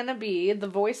are gonna be the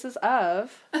voices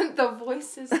of... The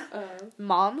voices of...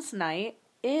 Mom's Night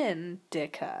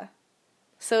Indica.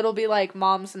 So it'll be like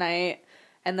Mom's Night,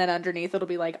 and then underneath it'll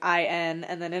be like IN,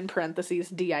 and then in parentheses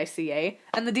DICA.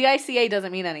 And the DICA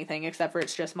doesn't mean anything, except for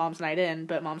it's just Mom's Night In,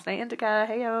 but Mom's Night Indica,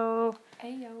 heyo.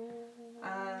 Heyo.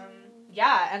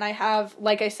 Yeah, and I have,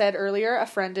 like I said earlier, a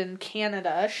friend in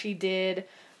Canada. She did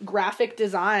graphic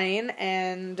design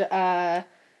and,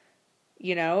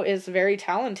 is very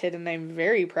talented, and I'm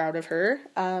very proud of her.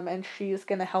 And she's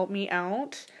gonna help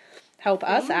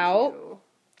us out.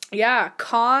 Yeah,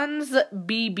 Cons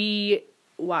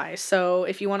BBY. So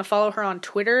if you want to follow her on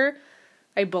Twitter,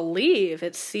 I believe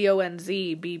it's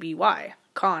CONZBBY.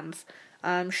 Cons.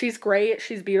 She's great.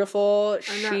 She's beautiful.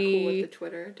 I'm not cool with the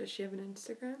Twitter. Does she have an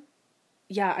Instagram?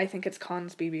 Yeah, I think it's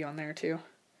Cons BB on there too.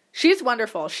 She's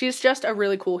wonderful. She's just a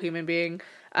really cool human being.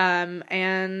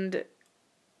 And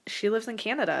she lives in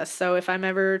Canada. So if I'm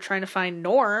ever trying to find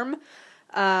Norm,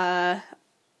 at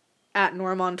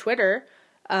Norm on Twitter,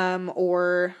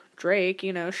 or Drake,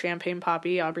 Champagne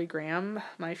Poppy, Aubrey Graham,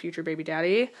 my future baby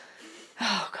daddy.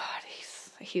 Oh God,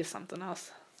 he's something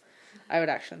else. I would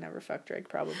actually never fuck Drake,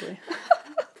 probably.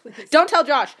 Don't tell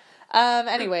Josh.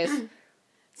 Anyways.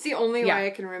 It's the only way I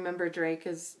can remember Drake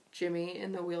is Jimmy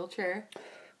in the wheelchair.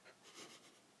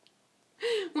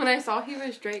 When I saw he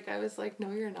was Drake, I was like, no,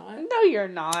 you're not. No, you're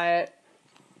not.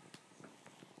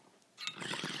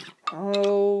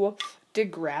 Oh,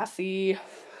 Degrassi.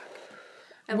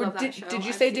 I love that show. Did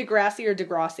you say Degrassi or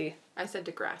Degrassi? I said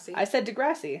Degrassi. I said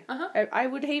Degrassi. Uh-huh. I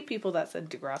would hate people that said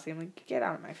Degrassi. I'm like, get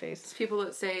out of my face. It's people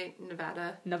that say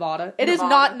Nevada. Nevada. It is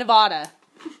not Nevada.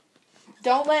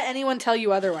 Don't let anyone tell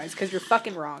you otherwise, because you're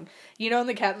fucking wrong. You know in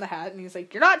The Cat in the Hat, and he's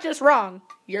like, you're not just wrong,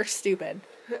 you're stupid.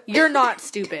 You're not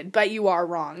stupid, but you are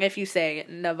wrong if you say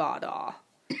Nevada.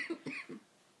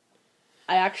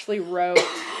 I actually wrote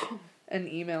an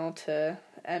email to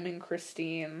Em and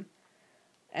Christine,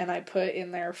 and I put in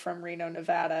there from Reno,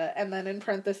 Nevada, and then in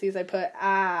parentheses I put,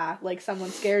 like someone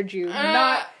scared you,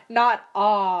 not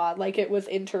like it was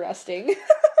interesting.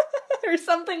 Or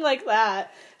something like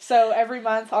that. So every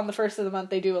month, on the first of the month,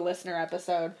 they do a listener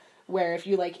episode where if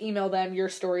you, email them your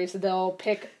stories, they'll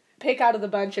pick out of the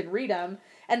bunch and read them.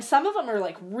 And some of them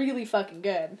are, really fucking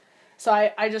good. So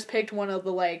I just picked one of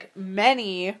the,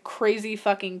 many crazy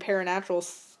fucking paranormal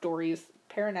stories.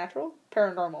 Paranormal?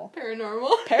 Paranorman.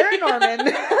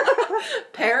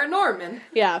 Paranorman.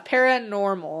 Yeah,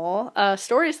 paranormal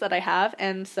stories that I have,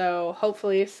 and so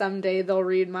hopefully someday they'll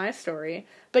read my story.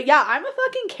 But yeah, I'm a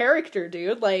fucking character,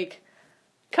 dude.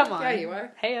 Come on. Yeah, you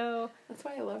are. Heyo. That's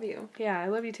why I love you. Yeah, I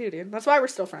love you too, dude. That's why we're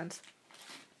still friends.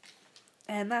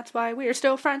 And that's why we are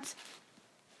still friends.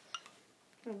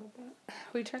 I love that.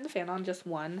 Will you turn the fan on just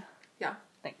one? Yeah.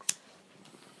 Thanks.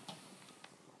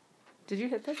 Did you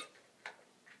hit this?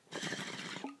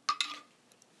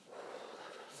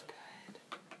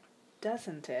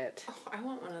 Doesn't it? Oh, I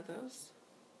want one of those.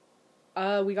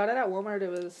 We got it at Walmart.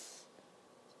 It was...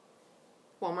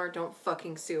 Walmart, don't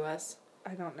fucking sue us.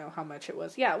 I don't know how much it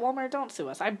was. Yeah, Walmart, don't sue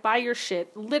us. I buy your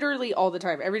shit literally all the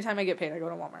time. Every time I get paid, I go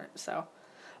to Walmart. So,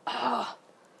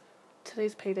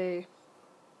 today's payday,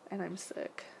 and I'm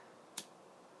sick.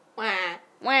 Wah.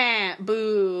 Wah,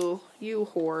 boo. You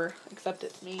whore. Except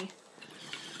it's me.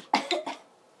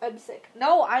 I'm sick.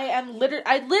 No, I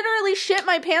literally shit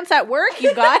my pants at work,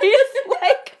 you guys.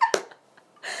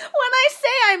 When I say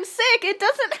I'm sick, it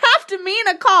doesn't have to mean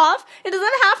a cough. It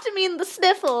doesn't have to mean the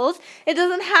sniffles. It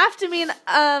doesn't have to mean,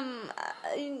 I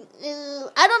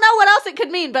don't know what else it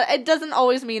could mean, but it doesn't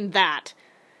always mean that.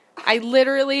 I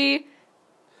literally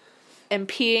am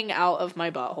peeing out of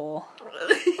my butthole.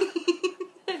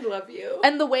 I love you.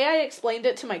 And the way I explained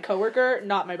it to my coworker,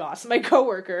 not my boss, my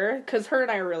coworker, because her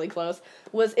and I are really close,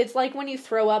 was it's like when you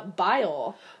throw up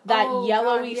bile, that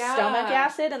yellowy stomach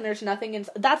acid, and there's nothing in.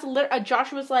 That's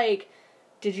Josh was like,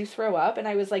 "Did you throw up?" And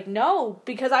I was like, "No,"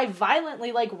 because I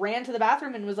violently ran to the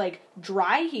bathroom and was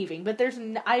dry heaving. But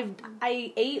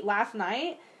I ate last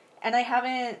night, and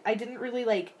I didn't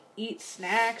really eat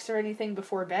snacks or anything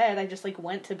before bed. I just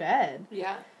went to bed.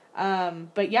 Yeah.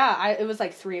 But yeah, it was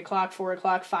 3 o'clock, 4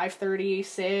 o'clock, 5:30,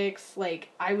 6,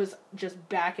 I was just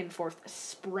back and forth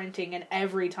sprinting, and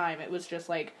every time it was just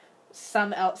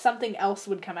something else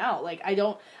would come out. Like,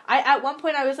 at one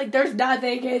point I was like, there's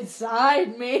nothing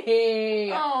inside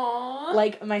me. Aww.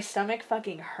 Like, my stomach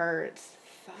fucking hurts.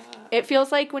 It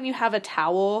feels like when you have a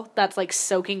towel that's, like,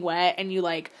 soaking wet and you,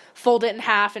 like, fold it in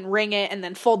half and wring it and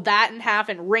then fold that in half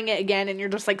and wring it again and you're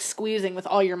just, like, squeezing with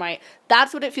all your might.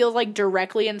 That's what it feels like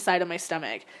directly inside of my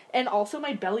stomach. And also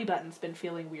my belly button's been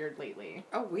feeling weird lately.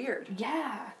 Oh, weird.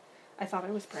 Yeah. I thought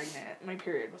I was pregnant. My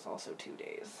period was also 2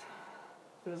 days.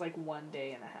 It was, like, 1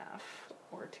 day and a half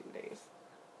or 2 days.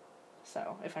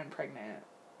 So, if I'm pregnant,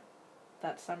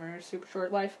 that summer is super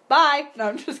short life. Bye! No,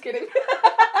 I'm just kidding.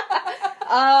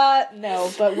 No,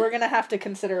 but we're gonna have to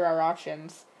consider our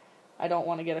options. I don't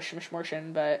want to get a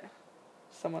shmishmortion, but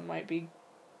someone might be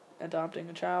adopting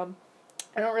a child.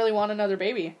 I don't really want another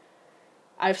baby.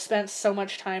 I've spent so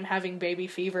much time having baby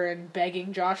fever and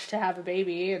begging Josh to have a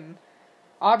baby, and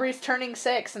Aubrey's turning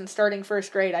 6 and starting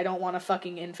 1st grade. I don't want a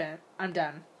fucking infant. I'm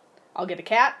done. I'll get a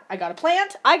cat. I got a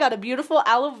plant. I got a beautiful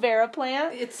aloe vera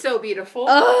plant. It's so beautiful.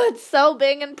 Oh, it's so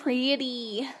big and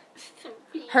pretty.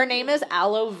 Her name is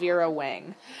Aloe Vera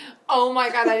Wang. Oh my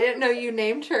god, I didn't know you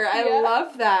named her. I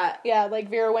love that. Yeah, like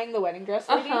Vera Wang, the wedding dress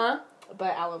lady. Uh-huh.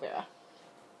 But aloe vera.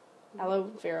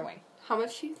 Aloe Vera Wang. How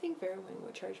much do you think Vera Wang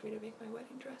would charge me to make my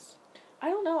wedding dress? I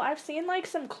don't know. I've seen, like,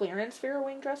 some clearance Vera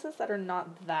Wang dresses that are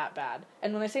not that bad.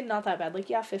 And when I say not that bad, like,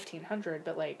 yeah, $1,500,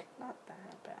 but, like, not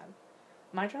that bad.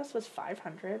 My dress was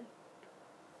 $500.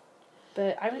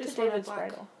 But I went to David's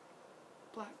bridal.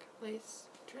 Black lace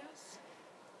dress.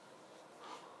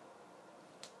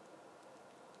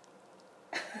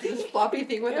 This floppy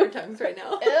thing with our tongues right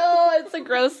now. Ew, it's a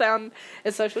gross sound.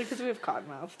 Especially because we have cotton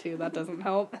mouth, too. That doesn't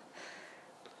help.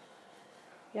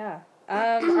 Yeah.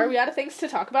 Are we out of things to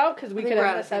talk about? Because we could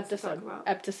end this episode. With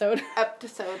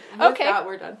that,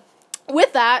 we're done.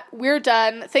 With that, we're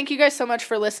done. Thank you guys so much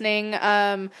for listening.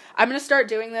 I'm going to start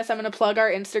doing this. I'm going to plug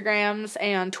our Instagrams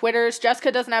and Twitters.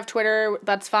 Jessica doesn't have Twitter.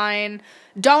 That's fine.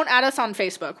 Don't add us on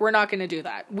Facebook. We're not going to do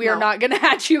that. We are not going to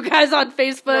add you guys on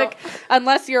Facebook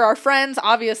unless you're our friends.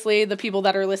 Obviously, the people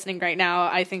that are listening right now,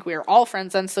 I think we are all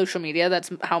friends on social media.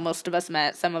 That's how most of us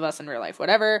met. Some of us in real life,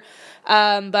 whatever.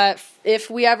 But if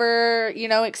we ever,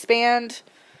 expand,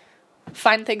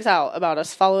 find things out about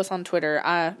us. Follow us on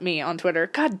Twitter. Me on Twitter.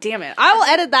 God damn it. I will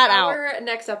edit that out. Our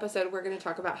next episode, we're going to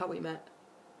talk about how we met.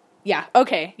 Yeah,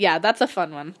 okay. Yeah, that's a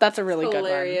fun one. That's a really good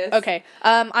one. Okay.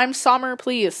 I'm Sommer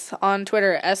Please on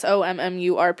Twitter.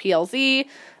 SOMMURPLZ.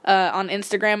 On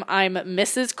Instagram, I'm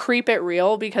Mrs. Creep It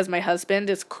Real because my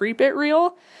husband is Creep It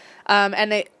Real.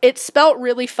 And it's spelt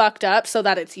really fucked up so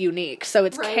that it's unique. So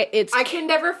it's I can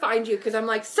never find you because I'm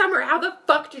like, Summer, how the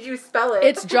fuck did you spell it?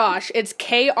 It's Josh. It's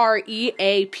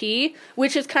KREAP,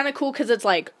 which is kind of cool because it's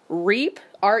like reap,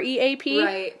 REAP.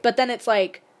 Right. But then it's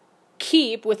like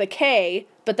keep with a K,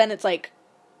 but then it's like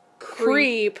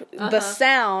creep, the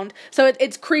sound. So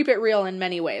it's Creep It Real in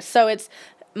many ways. So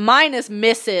mine is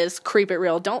Mrs. Creep It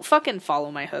Real. Don't fucking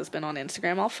follow my husband on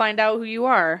Instagram. I'll find out who you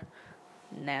are.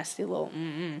 Nasty little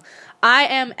I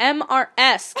am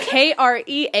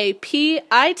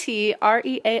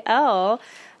MRSKREAPITREAL.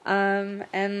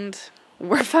 And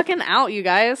we're fucking out, you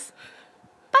guys.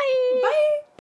 Bye. Bye.